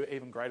 You can do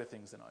even greater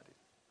things than I did.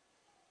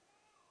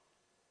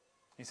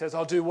 He says,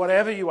 I'll do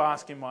whatever you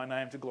ask in my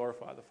name to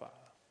glorify the Father.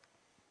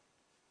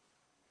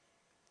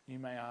 You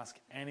may ask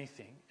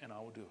anything and I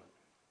will do it.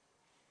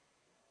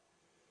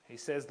 He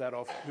says that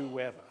of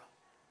whoever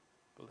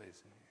believes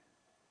in you,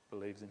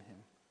 believes in him.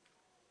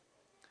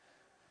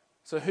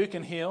 So who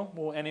can heal?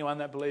 Well, anyone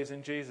that believes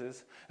in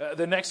Jesus.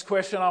 The next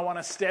question I want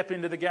to step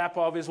into the gap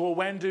of is, well,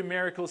 when do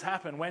miracles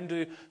happen? When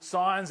do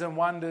signs and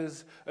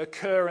wonders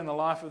occur in the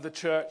life of the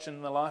church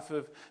and the life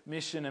of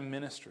mission and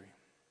ministry?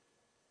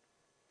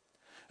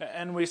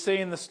 And we see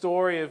in the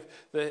story of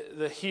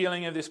the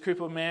healing of this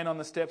crippled man on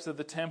the steps of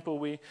the temple,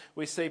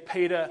 we see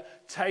Peter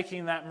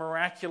taking that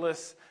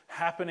miraculous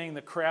happening,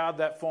 the crowd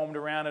that formed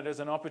around it, as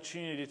an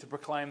opportunity to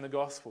proclaim the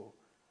gospel.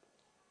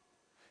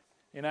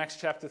 In Acts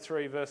chapter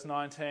 3, verse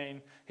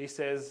 19, he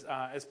says,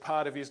 as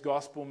part of his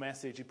gospel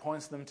message, he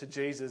points them to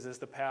Jesus as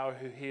the power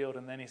who healed,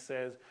 and then he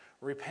says,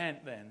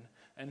 repent then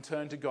and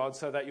turn to God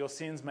so that your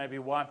sins may be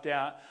wiped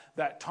out,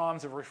 that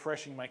times of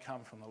refreshing may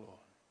come from the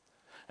Lord.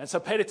 And so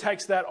Peter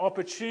takes that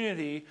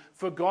opportunity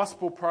for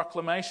gospel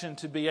proclamation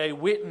to be a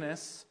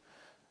witness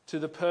to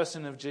the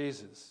person of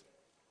Jesus.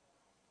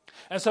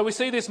 And so we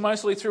see this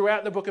mostly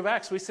throughout the book of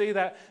Acts. We see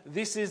that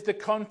this is the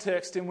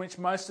context in which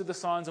most of the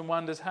signs and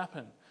wonders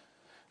happen.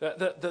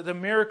 The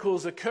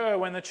miracles occur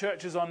when the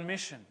church is on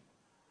mission.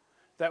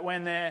 That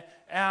when they're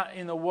out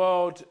in the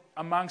world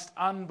amongst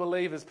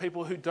unbelievers,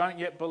 people who don't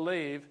yet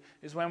believe,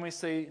 is when we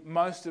see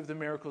most of the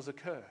miracles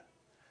occur.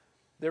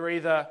 They're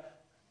either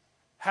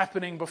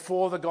happening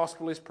before the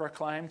gospel is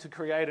proclaimed to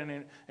create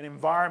an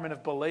environment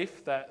of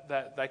belief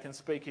that they can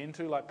speak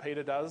into, like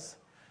Peter does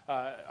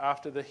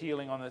after the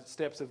healing on the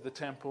steps of the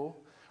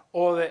temple.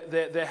 Or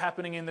they're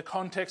happening in the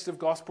context of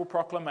gospel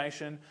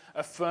proclamation,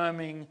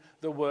 affirming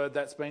the word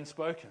that's been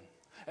spoken.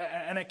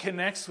 And it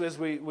connects, as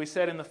we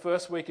said in the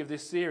first week of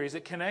this series,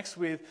 it connects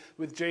with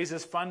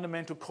Jesus'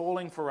 fundamental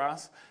calling for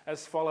us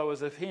as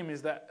followers of him,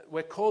 is that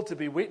we're called to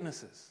be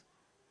witnesses.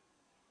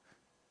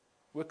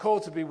 We're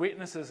called to be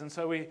witnesses, and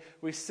so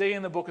we see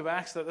in the book of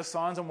Acts that the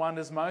signs and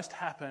wonders most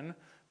happen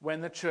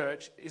when the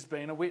church is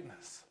being a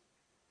witness.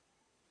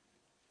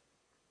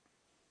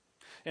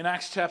 In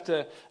Acts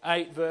chapter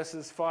 8,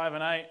 verses 5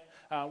 and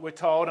 8, we're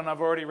told, and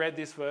I've already read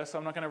this verse, so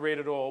I'm not going to read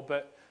it all,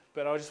 but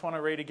I just want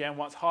to read again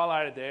what's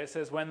highlighted there. It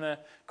says, when the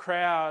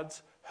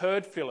crowds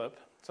heard Philip,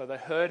 so they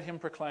heard him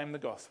proclaim the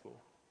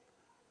gospel,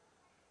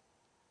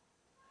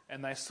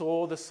 and they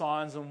saw the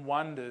signs and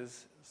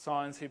wonders,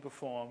 signs he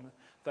performed,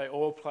 they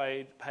all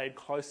paid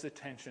close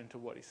attention to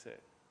what he said.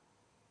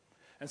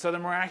 And so the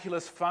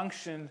miraculous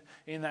functioned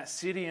in that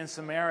city in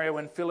Samaria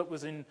when Philip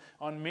was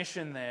on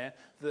mission there.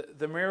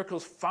 The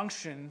miracles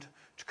functioned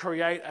to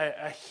create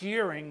a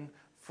hearing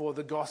for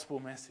the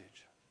gospel message.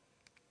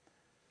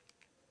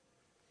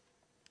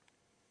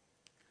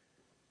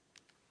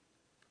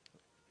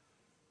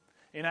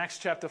 In Acts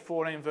chapter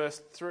 14,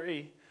 verse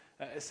 3,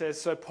 it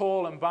says, so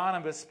Paul and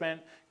Barnabas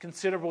spent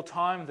considerable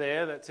time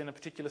there, that's in a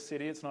particular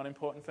city, it's not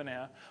important for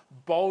now,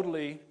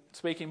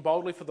 speaking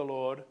boldly for the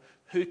Lord,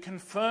 who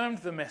confirmed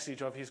the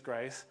message of his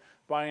grace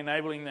by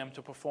enabling them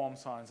to perform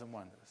signs and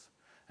wonders.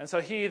 And so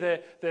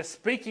here they're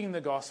speaking the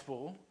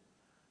gospel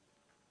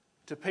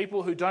to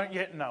people who don't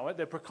yet know it.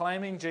 They're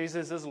proclaiming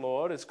Jesus as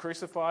Lord, as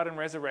crucified and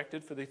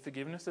resurrected for the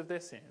forgiveness of their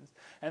sins.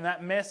 And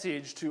that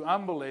message to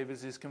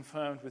unbelievers is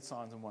confirmed with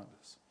signs and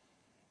wonders.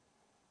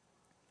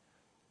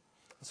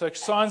 So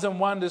signs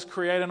and wonders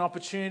create an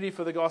opportunity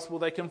for the gospel.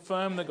 They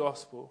confirm the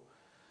gospel.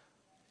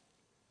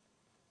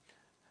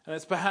 And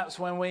it's perhaps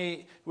when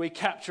we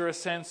capture a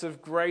sense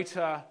of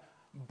greater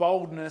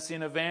boldness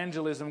in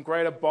evangelism,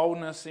 greater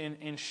boldness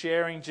in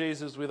sharing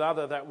Jesus with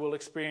others, that we'll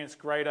experience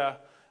greater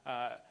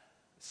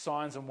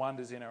signs and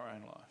wonders in our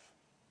own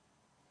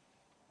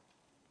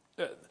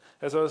life.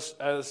 As I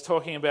was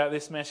talking about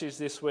this message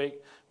this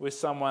week with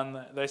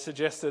someone, they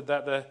suggested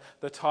that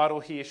the title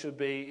here should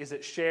be, is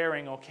it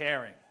sharing or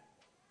caring?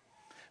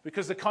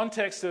 Because the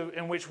context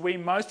in which we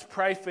most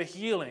pray for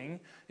healing,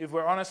 if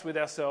we're honest with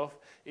ourselves,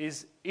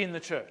 is in the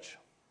church.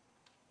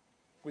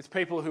 With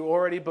people who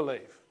already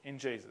believe in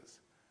Jesus.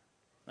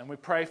 And we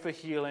pray for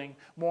healing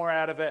more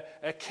out of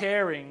a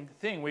caring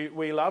thing.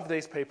 We love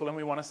these people and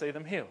we want to see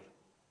them healed.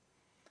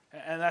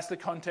 And that's the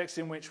context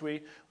in which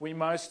we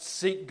most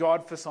seek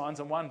God for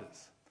signs and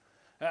wonders.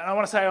 And I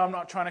want to say I'm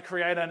not trying to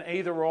create an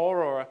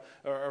either-or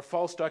or a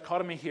false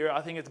dichotomy here.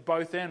 I think it's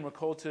both end. We're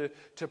called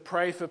to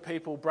pray for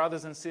people,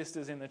 brothers and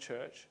sisters in the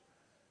church.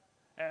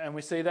 And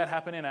we see that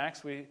happen in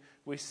Acts. We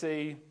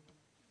see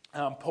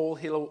Paul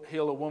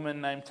heal a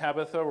woman named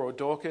Tabitha or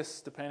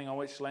Dorcas, depending on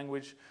which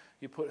language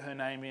you put her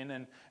name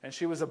in. And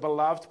she was a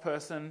beloved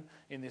person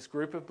in this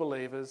group of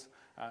believers.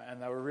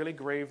 And they were really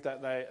grieved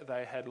that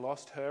they had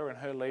lost her and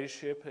her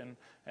leadership.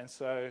 And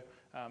so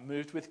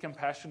moved with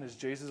compassion, as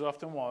Jesus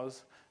often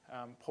was,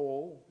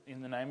 Paul,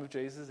 in the name of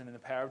Jesus and in the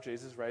power of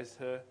Jesus, raised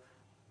her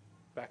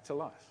back to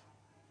life.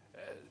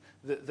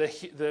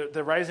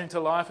 The raising to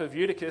life of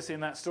Eutychus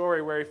in that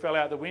story where he fell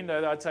out the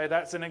window, I'd say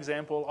that's an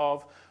example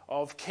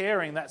of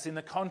caring. That's in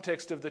the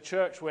context of the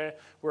church where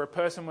a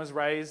person was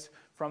raised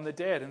from the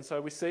dead. And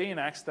so we see in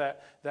Acts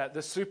that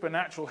the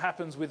supernatural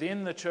happens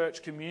within the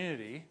church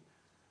community,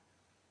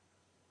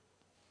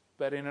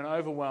 but in an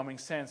overwhelming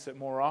sense it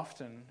more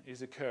often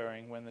is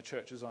occurring when the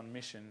church is on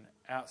mission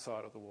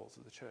outside of the walls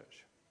of the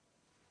church.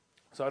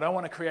 So I don't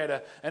want to create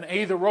an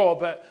either-or,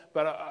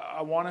 but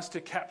I want us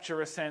to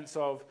capture a sense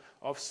of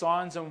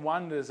signs and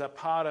wonders are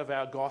part of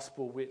our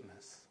gospel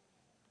witness.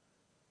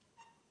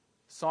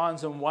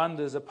 Signs and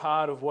wonders are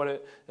part of what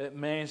it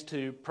means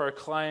to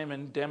proclaim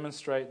and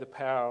demonstrate the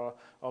power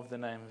of the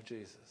name of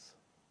Jesus.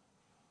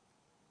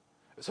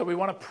 So we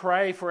want to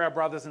pray for our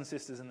brothers and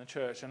sisters in the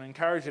church, and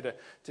encourage you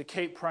to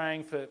keep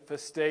praying for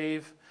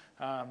Steve,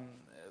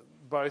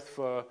 both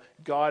for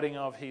guiding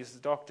of his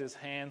doctor's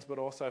hands, but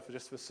also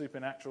for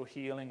supernatural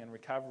healing and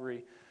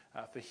recovery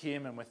for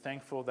him. And we're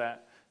thankful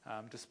that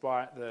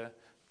despite the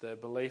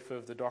belief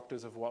of the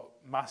doctors of what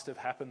must have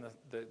happened,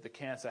 the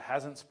cancer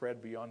hasn't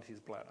spread beyond his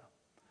bladder.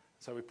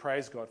 So we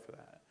praise God for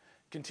that.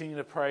 Continue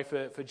to pray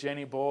for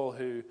Jenny Ball,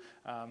 who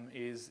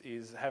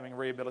is having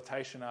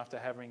rehabilitation after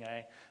having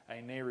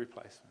a knee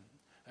replacement.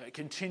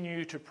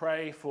 Continue to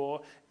pray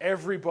for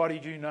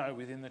everybody you know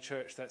within the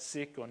church that's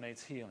sick or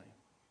needs healing.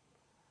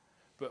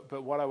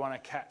 But what I want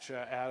to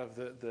capture out of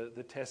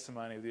the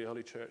testimony of the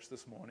early church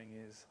this morning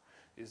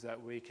is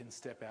that we can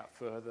step out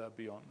further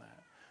beyond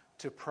that,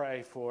 to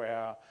pray for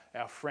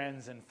our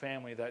friends and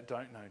family that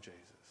don't know Jesus.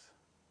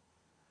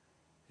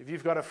 If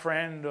you've got a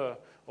friend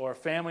or a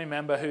family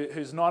member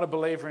who's not a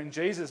believer in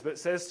Jesus but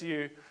says to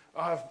you,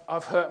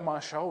 I've hurt my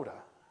shoulder,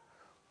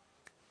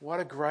 what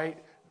a great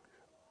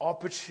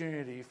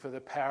opportunity for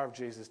the power of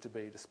Jesus to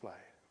be displayed.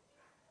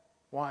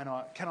 Why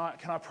not? Can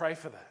I pray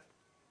for that?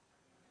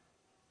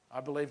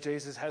 I believe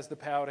Jesus has the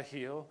power to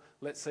heal.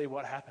 Let's see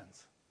what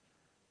happens.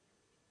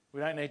 We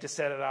don't need to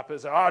set it up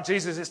as,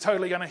 Jesus is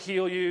totally going to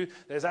heal you.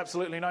 There's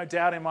absolutely no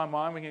doubt in my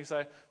mind. We can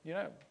say,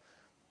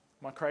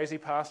 my crazy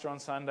pastor on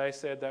Sunday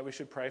said that we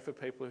should pray for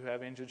people who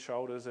have injured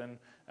shoulders, and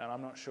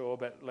I'm not sure,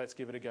 but let's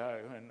give it a go.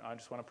 And I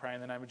just want to pray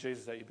in the name of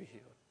Jesus that you be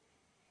healed.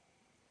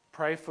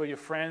 Pray for your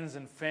friends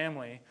and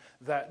family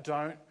that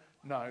don't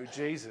know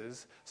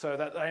Jesus, so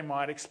that they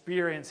might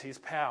experience his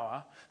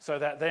power, so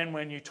that then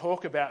when you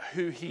talk about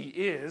who he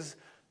is,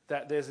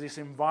 that there's this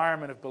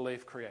environment of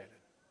belief created.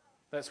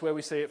 That's where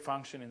we see it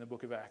function in the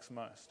book of Acts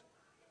most.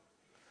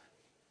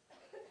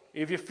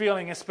 If you're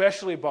feeling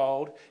especially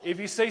bold, if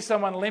you see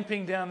someone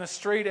limping down the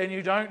street and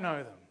you don't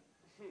know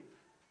them,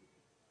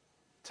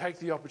 take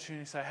the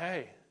opportunity to say,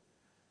 hey,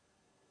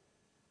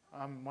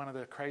 I'm one of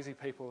the crazy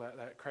people at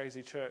that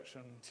crazy church.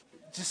 And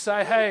just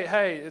say,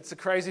 hey, it's a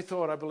crazy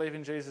thought. I believe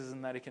in Jesus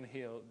and that he can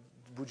heal.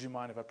 Would you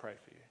mind if I pray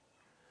for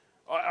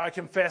you? I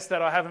confess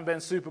that I haven't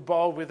been super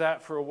bold with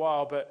that for a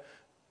while, but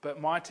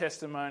my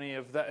testimony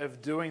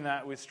of doing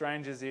that with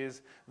strangers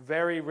is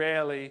very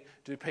rarely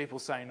do people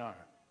say no.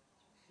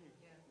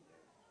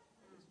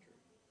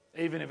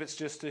 Even if it's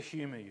just to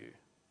humour you.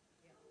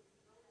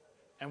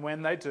 And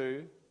when they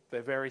do,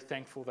 they're very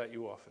thankful that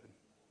you offered.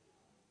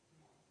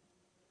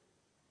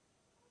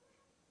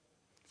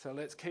 So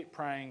let's keep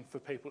praying for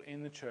people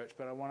in the church,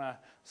 but I want to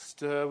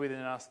stir within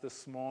us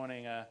this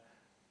morning a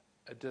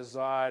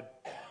desire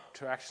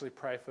to actually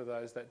pray for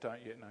those that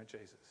don't yet know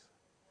Jesus.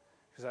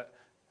 Because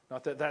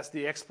not that that's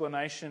the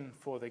explanation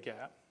for the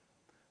gap,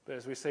 but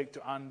as we seek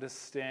to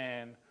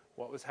understand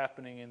what was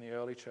happening in the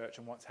early church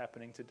and what's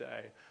happening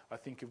today, I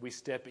think if we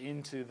step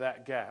into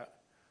that gap,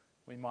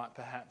 we might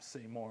perhaps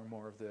see more and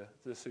more of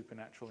the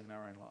supernatural in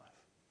our own life.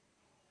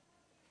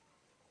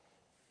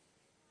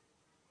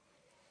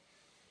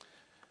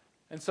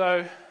 And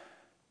so,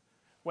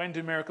 when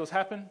do miracles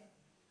happen?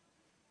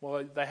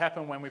 Well, they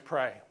happen when we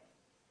pray.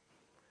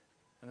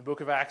 And the book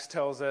of Acts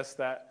tells us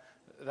that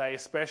they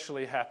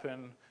especially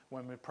happen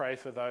when we pray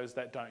for those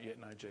that don't yet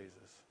know Jesus.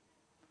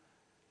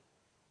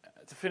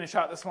 To finish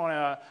up this morning,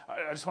 I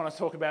just want to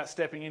talk about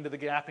stepping into the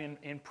gap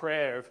in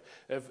prayer.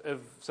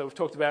 So we've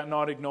talked about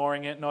not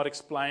ignoring it, not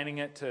explaining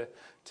it,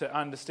 to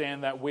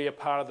understand that we are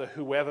part of the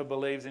whoever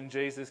believes in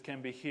Jesus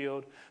can be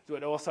healed,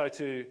 but also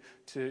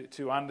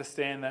to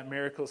understand that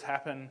miracles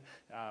happen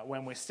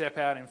when we step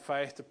out in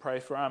faith to pray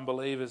for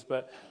unbelievers.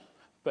 But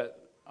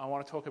I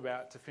want to talk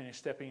about, to finish,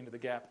 stepping into the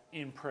gap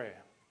in prayer.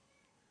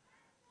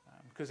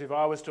 Because if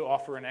I was to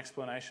offer an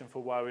explanation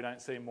for why we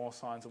don't see more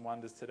signs and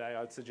wonders today,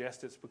 I'd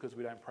suggest it's because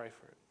we don't pray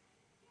for it.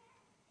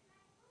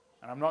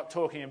 And I'm not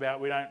talking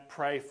about we don't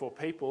pray for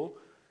people.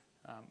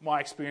 My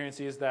experience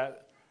is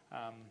that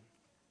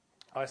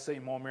I see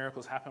more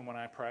miracles happen when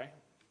I pray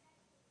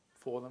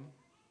for them.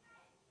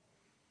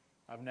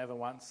 I've never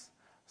once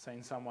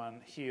seen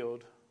someone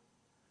healed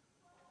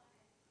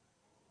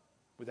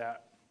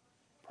without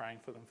praying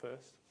for them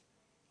first.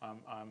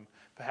 I'm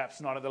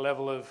perhaps not at the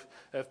level of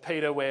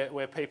Peter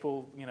where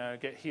people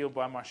get healed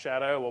by my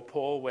shadow, or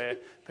Paul where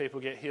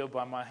people get healed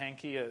by my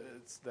hanky.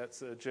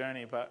 That's a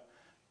journey,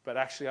 but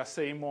actually I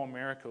see more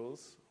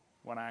miracles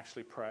when I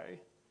actually pray.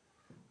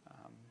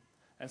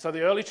 And so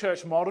the early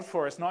church modeled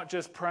for us not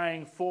just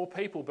praying for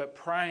people, but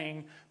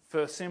praying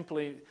for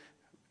simply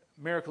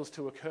miracles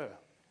to occur.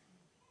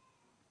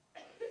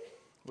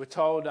 We're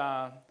told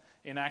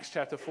in Acts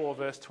chapter 4,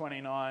 verse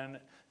 29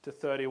 to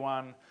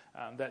 31,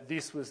 that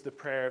this was the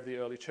prayer of the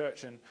early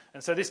church. And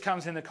so this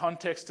comes in the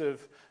context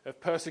of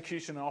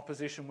persecution and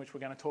opposition, which we're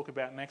going to talk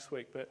about next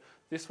week. But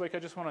this week I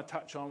just want to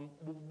touch on,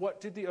 what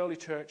did the early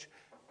church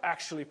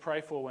actually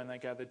pray for when they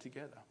gathered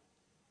together.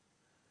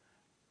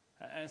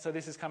 And so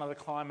this is kind of the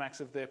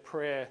climax of their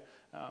prayer.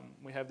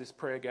 We have this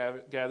prayer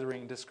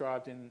gathering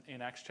described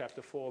in Acts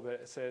chapter 4, but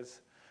it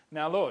says,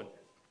 "Now, Lord,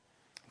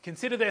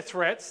 consider their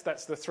threats,"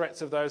 that's the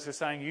threats of those who are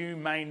saying, "You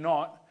may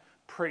not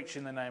preach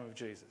in the name of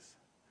Jesus.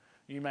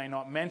 You may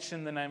not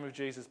mention the name of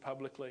Jesus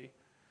publicly,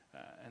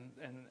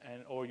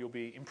 or you'll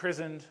be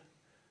imprisoned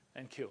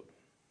and killed."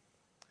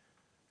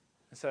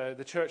 And so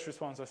the church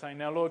responds by saying,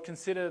 "Now, Lord,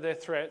 consider their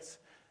threats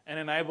and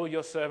enable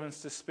your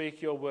servants to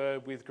speak your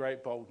word with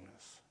great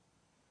boldness."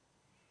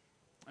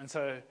 And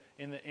so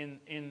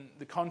in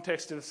the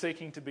context of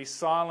seeking to be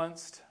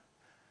silenced,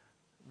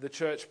 the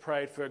church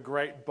prayed for a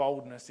great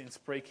boldness in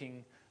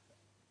speaking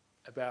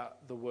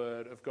about the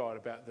word of God,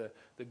 about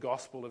the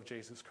gospel of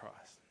Jesus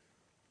Christ.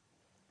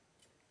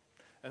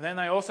 And then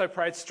they also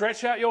prayed,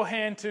 "Stretch out your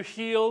hand to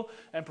heal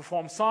and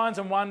perform signs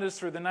and wonders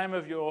through the name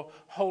of your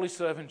holy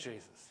servant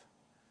Jesus."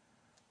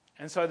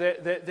 And so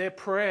their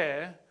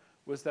prayer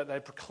was that they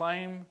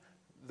proclaim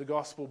the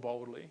gospel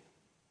boldly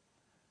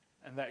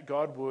and that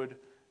God would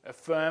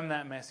affirm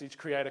that message,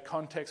 create a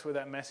context where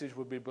that message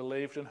would be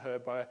believed and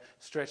heard by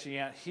stretching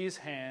out his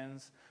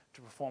hands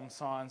to perform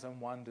signs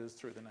and wonders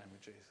through the name of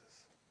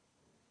Jesus.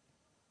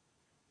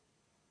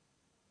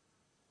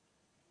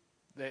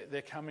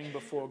 They're coming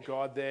before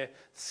God. They're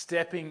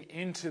stepping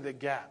into the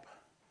gap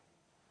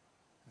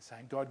and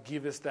saying, "God,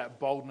 give us that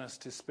boldness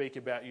to speak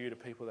about you to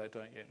people that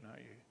don't yet know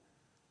you.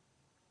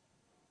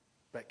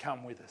 But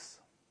come with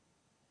us.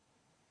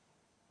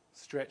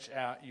 Stretch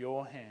out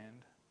your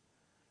hand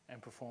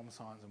and perform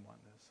signs and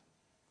wonders."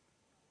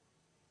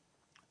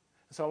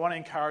 So I want to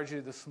encourage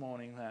you this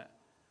morning that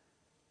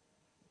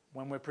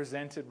when we're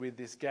presented with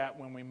this gap,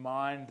 when we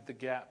mind the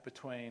gap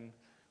between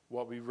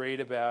what we read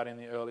about in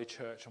the early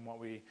church and what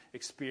we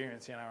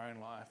experience in our own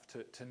life,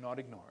 to not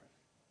ignore it,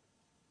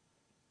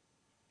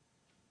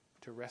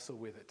 to wrestle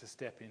with it, to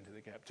step into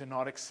the gap, to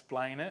not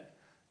explain it,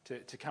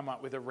 to come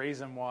up with a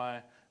reason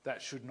why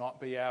that should not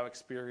be our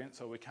experience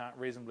or we can't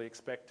reasonably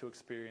expect to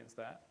experience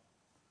that,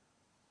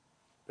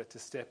 but to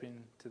step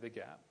into the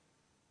gap.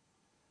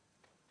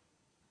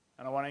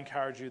 And I want to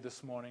encourage you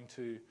this morning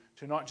to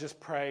not just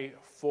pray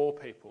for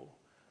people,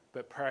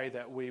 but pray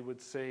that we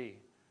would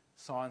see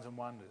signs and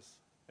wonders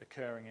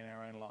occurring in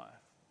our own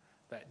life,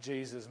 that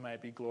Jesus may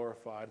be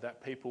glorified,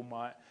 that people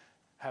might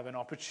have an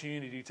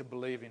opportunity to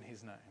believe in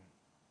his name,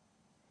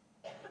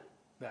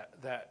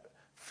 that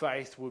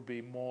faith would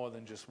be more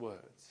than just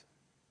words.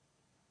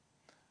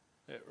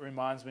 It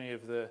reminds me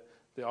of the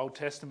Old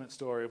Testament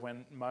story of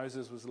when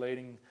Moses was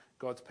leading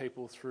God's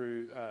people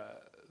through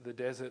the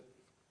desert,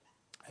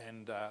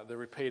 and the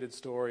repeated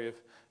story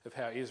of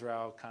how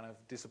Israel kind of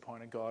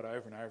disappointed God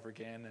over and over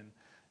again.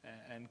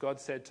 And God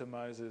said to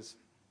Moses,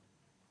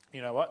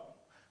 "You know what?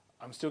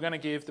 I'm still going to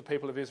give the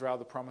people of Israel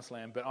the promised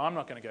land, but I'm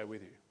not going to go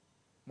with you.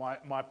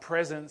 My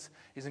presence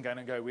isn't going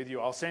to go with you.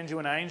 I'll send you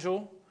an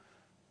angel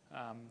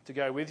to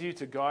go with you,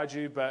 to guide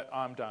you, but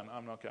I'm done.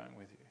 I'm not going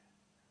with you."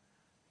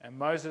 And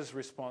Moses'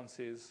 response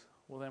is,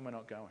 "Well, then we're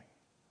not going."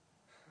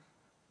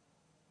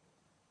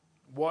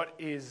 What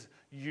is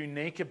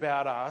unique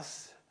about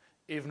us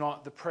if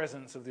not the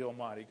presence of the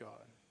Almighty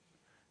God?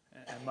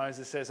 And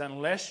Moses says,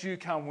 "Unless you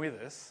come with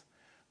us,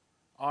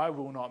 I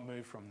will not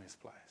move from this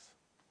place."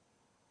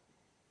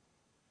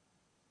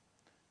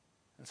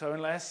 And so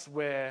unless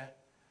we're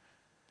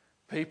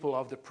people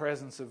of the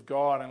presence of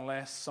God,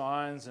 unless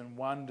signs and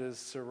wonders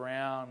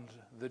surround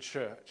the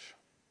church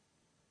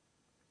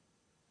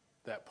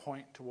that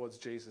point towards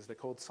Jesus, they're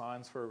called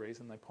signs for a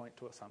reason, they point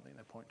to something,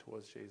 they point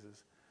towards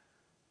Jesus,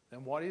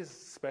 then what is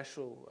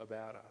special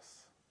about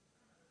us?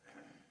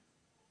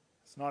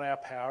 It's not our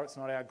power, it's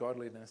not our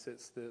godliness,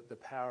 it's the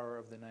power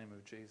of the name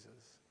of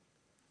Jesus.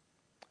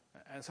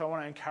 And so I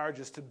want to encourage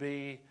us to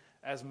be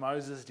as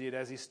Moses did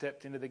as he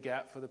stepped into the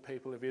gap for the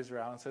people of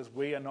Israel and says,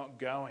 "We are not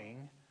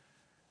going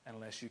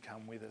unless you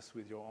come with us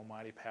with your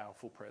almighty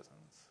powerful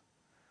presence."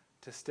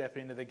 To step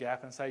into the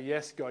gap and say,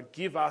 "Yes, God,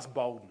 give us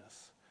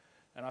boldness."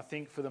 And I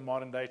think for the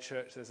modern day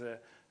church,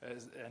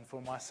 and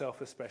for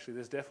myself especially,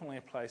 there's definitely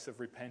a place of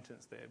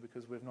repentance there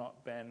because we've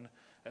not been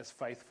as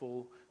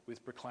faithful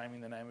with proclaiming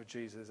the name of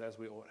Jesus as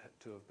we ought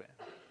to have been.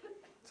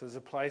 So there's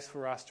a place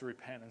for us to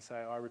repent and say,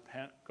 "I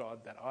repent,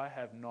 God, that I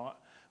have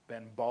not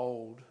been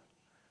bold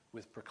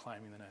with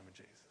proclaiming the name of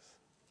Jesus."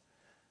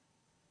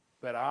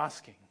 But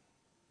asking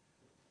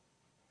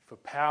for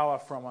power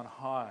from on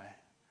high.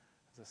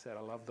 As I said,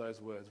 I love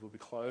those words. We'll be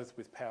clothed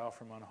with power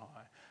from on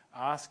high.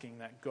 Asking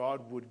that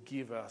God would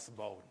give us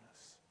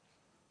boldness.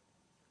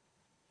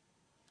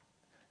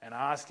 And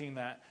asking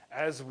that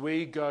as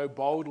we go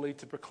boldly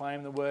to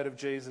proclaim the word of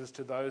Jesus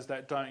to those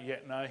that don't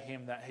yet know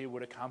him, that he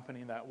would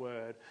accompany that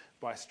word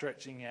by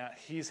stretching out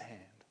his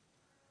hand,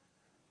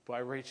 by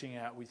reaching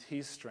out with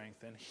his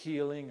strength and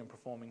healing and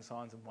performing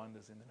signs and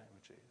wonders in the name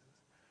of Jesus.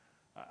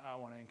 I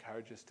want to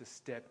encourage us to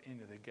step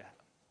into the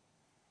gap.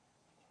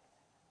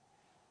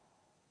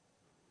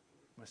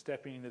 We're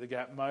stepping into the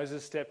gap.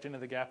 Moses stepped into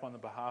the gap on the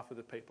behalf of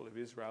the people of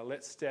Israel.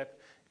 Let's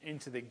step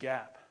into the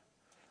gap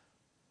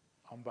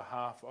on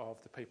behalf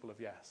of the people of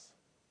Yass,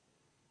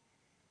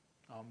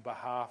 on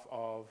behalf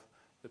of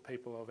the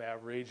people of our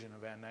region,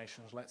 of our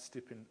nations. Let's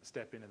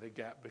step into the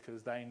gap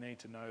because they need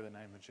to know the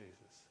name of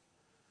Jesus.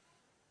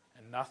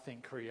 And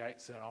nothing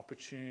creates an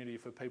opportunity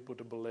for people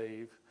to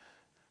believe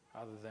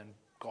other than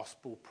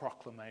gospel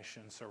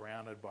proclamation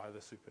surrounded by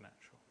the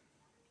supernatural.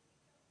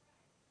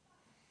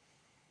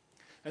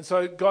 And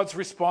so God's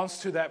response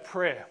to that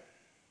prayer,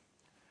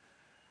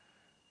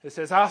 it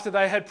says, after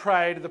they had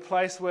prayed, the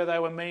place where they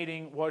were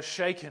meeting was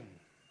shaken.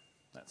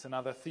 That's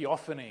another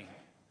theophany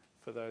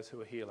for those who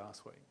were here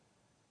last week.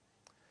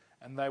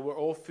 And they were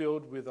all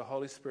filled with the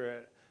Holy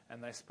Spirit,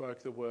 and they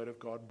spoke the word of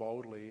God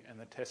boldly. And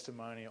the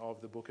testimony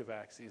of the book of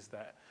Acts is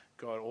that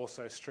God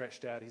also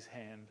stretched out his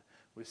hand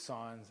with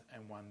signs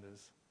and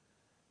wonders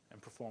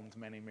and performed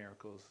many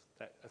miracles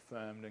that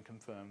affirmed and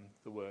confirmed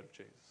the word of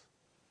Jesus.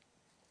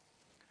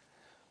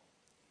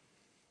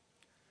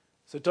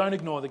 So don't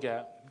ignore the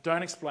gap.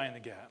 Don't explain the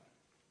gap.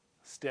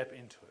 Step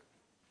into it,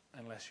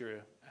 unless you're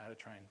at a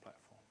training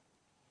platform.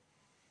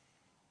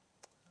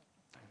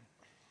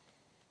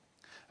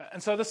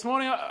 And so this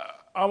morning,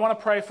 I want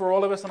to pray for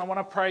all of us, and I want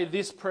to pray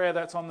this prayer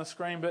that's on the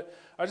screen, but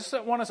I just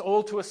want us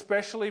all to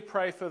especially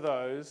pray for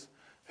those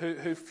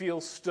who feel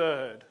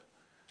stirred,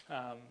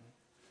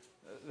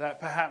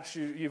 that perhaps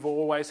you've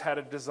always had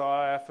a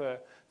desire for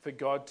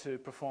God to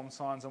perform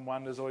signs and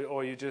wonders,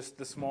 or you just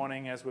this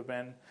morning, as we've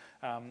been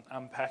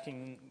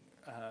unpacking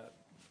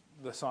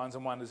the signs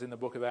and wonders in the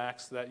book of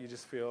Acts, that you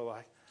just feel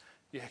like,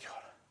 yeah,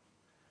 God,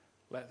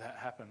 let that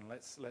happen.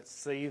 Let's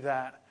see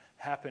that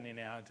happen in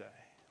our day.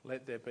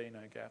 Let there be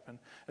no gap. And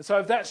so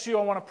if that's you,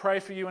 I want to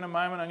pray for you in a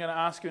moment. I'm going to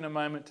ask you in a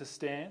moment to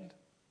stand.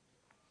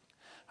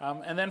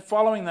 And then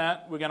following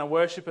that, we're going to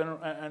worship,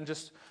 and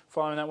just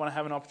following that, I want to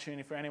have an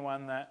opportunity for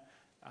anyone that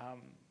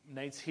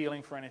needs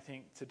healing for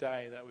anything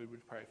today, that we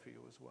would pray for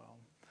you as well.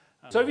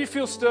 So if you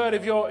feel stirred,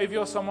 if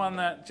you're someone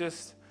that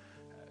just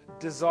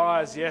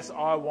desires, yes,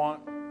 I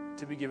want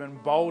to be given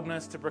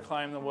boldness to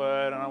proclaim the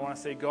word, and I want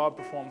to see God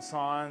perform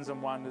signs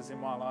and wonders in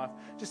my life,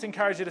 just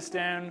encourage you to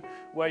stand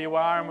where you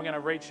are, and we're going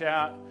to reach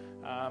out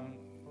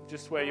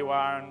just where you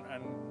are,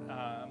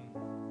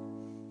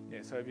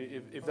 so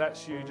if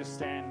that's you, just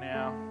stand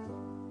now.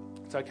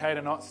 It's okay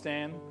to not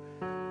stand,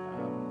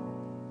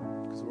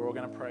 because we're all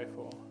going to pray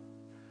for.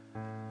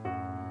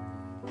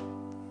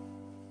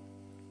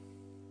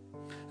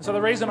 So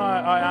the reason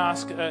I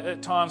ask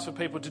at times for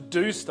people to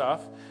do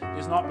stuff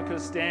is not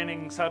because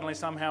standing suddenly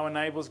somehow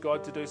enables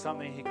God to do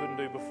something he couldn't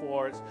do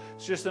before. It's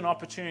just an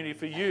opportunity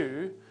for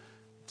you,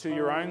 to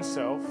your own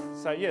self,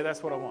 say, yeah,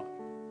 that's what I want,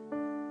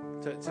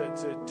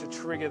 to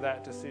trigger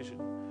that decision.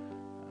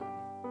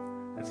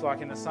 It's like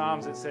in the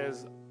Psalms it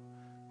says,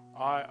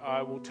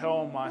 I will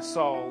tell my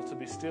soul to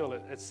be still.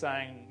 It's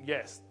saying,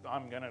 yes,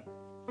 I'm going to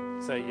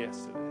say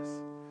yes to this.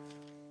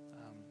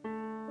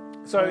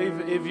 So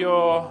if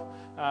you're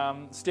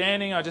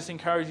standing, I just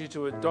encourage you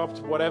to adopt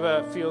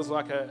whatever feels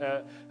like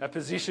a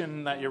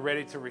position that you're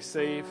ready to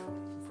receive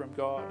from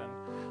God,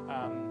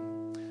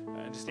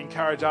 and just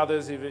encourage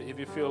others, if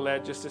you feel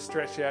led, just to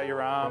stretch out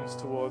your arms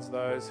towards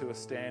those who are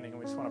standing, and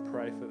we just want to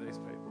pray for these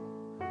people.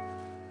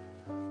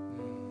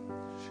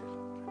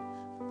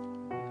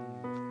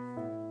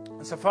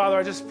 And so, Father,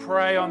 I just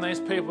pray on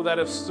these people that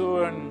have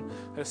stood and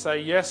who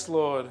say, yes,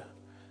 Lord,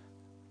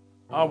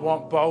 I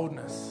want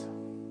boldness.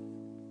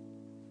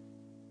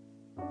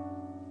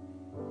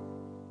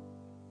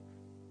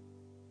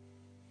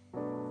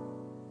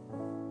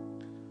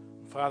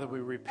 Father,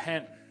 we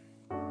repent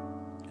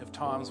of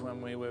times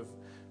when we have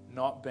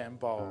not been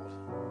bold,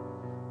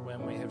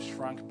 when we have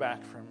shrunk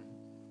back from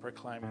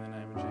proclaiming the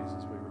name of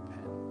Jesus. We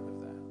repent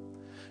of that.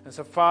 And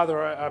so,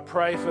 Father, I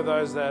pray for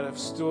those that have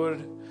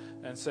stood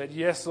and said,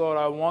 yes, Lord,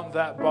 I want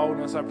that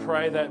boldness. I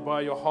pray that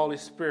by your Holy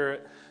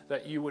Spirit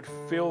that you would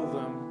fill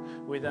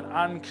them with an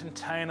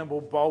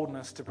uncontainable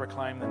boldness to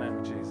proclaim the name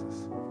of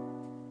Jesus.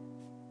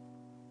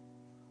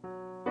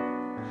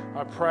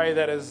 I pray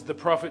that as the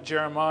prophet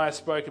Jeremiah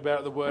spoke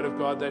about the word of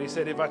God, that he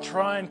said, if I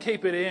try and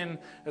keep it in,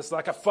 it's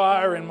like a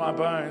fire in my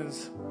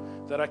bones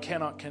that I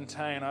cannot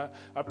contain. I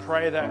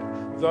pray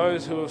that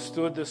those who have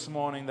stood this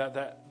morning,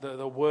 that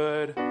the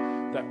word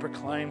that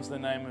proclaims the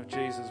name of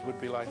Jesus would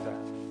be like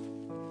that.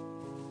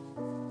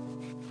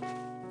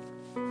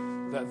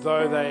 That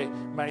though they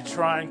may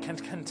try and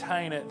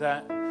contain it,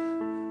 that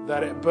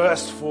it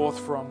bursts forth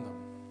from them.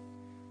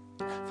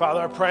 Father,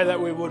 I pray that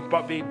we would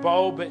be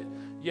bold, but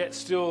yet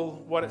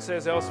still, what it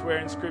says elsewhere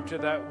in Scripture,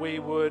 that we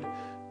would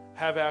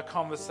have our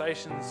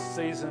conversations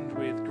seasoned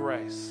with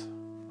grace.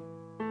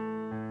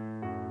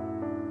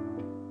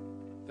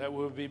 That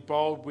we would be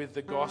bold with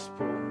the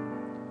gospel,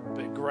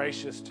 but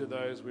gracious to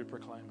those we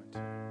proclaim it to.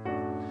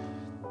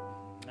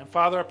 And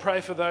Father, I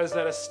pray for those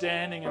that are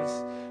standing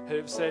and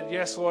who've said,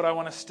 yes, Lord, I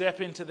want to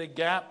step into the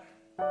gap.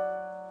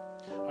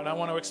 I don't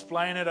want to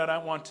explain it. I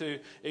don't want to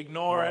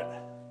ignore it.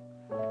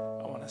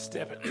 I want to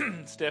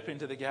step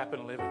into the gap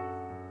and live it.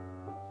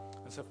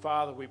 And so,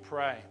 Father, we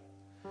pray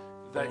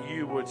that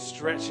you would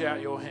stretch out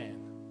your hand,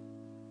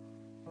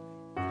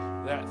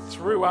 that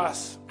through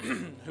us,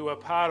 who are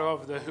part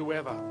of the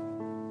whoever,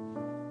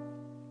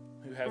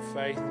 who have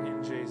faith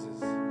in Jesus,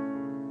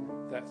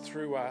 that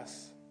through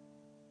us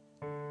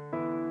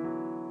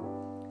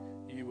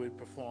you would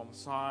perform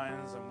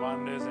signs and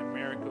wonders and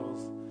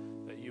miracles,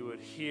 that you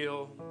would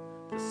heal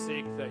the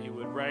sick, that you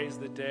would raise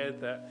the dead,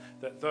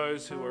 that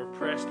those who are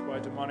oppressed by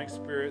demonic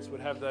spirits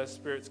would have those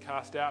spirits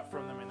cast out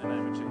from them in the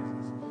name of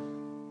Jesus.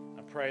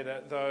 I pray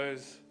that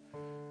those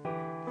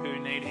who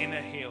need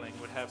inner healing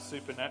would have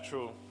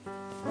supernatural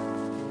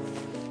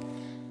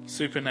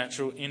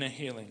inner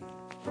healing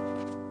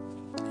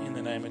in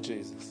the name of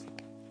Jesus.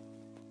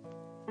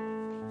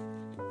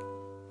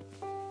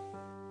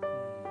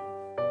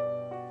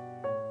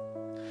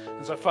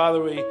 And so,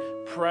 Father, we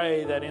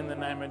pray that in the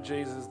name of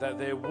Jesus that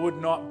there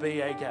would not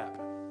be a gap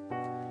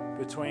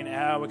between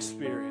our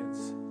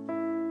experience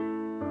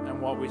and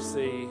what we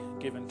see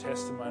given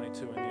testimony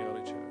to in the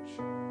early church.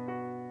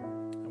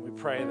 And we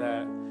pray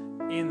that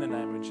in the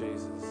name of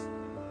Jesus.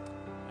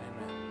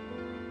 Amen.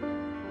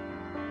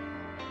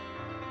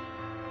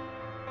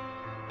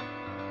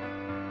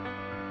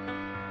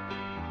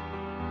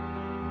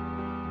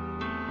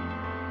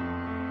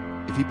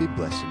 If you've been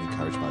blessed and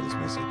encouraged by this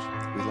message,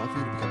 we'd love for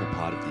you to become a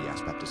part of the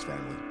Yass Baptist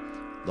family.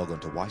 Log on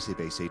to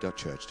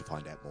ycbc.church to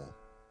find out more.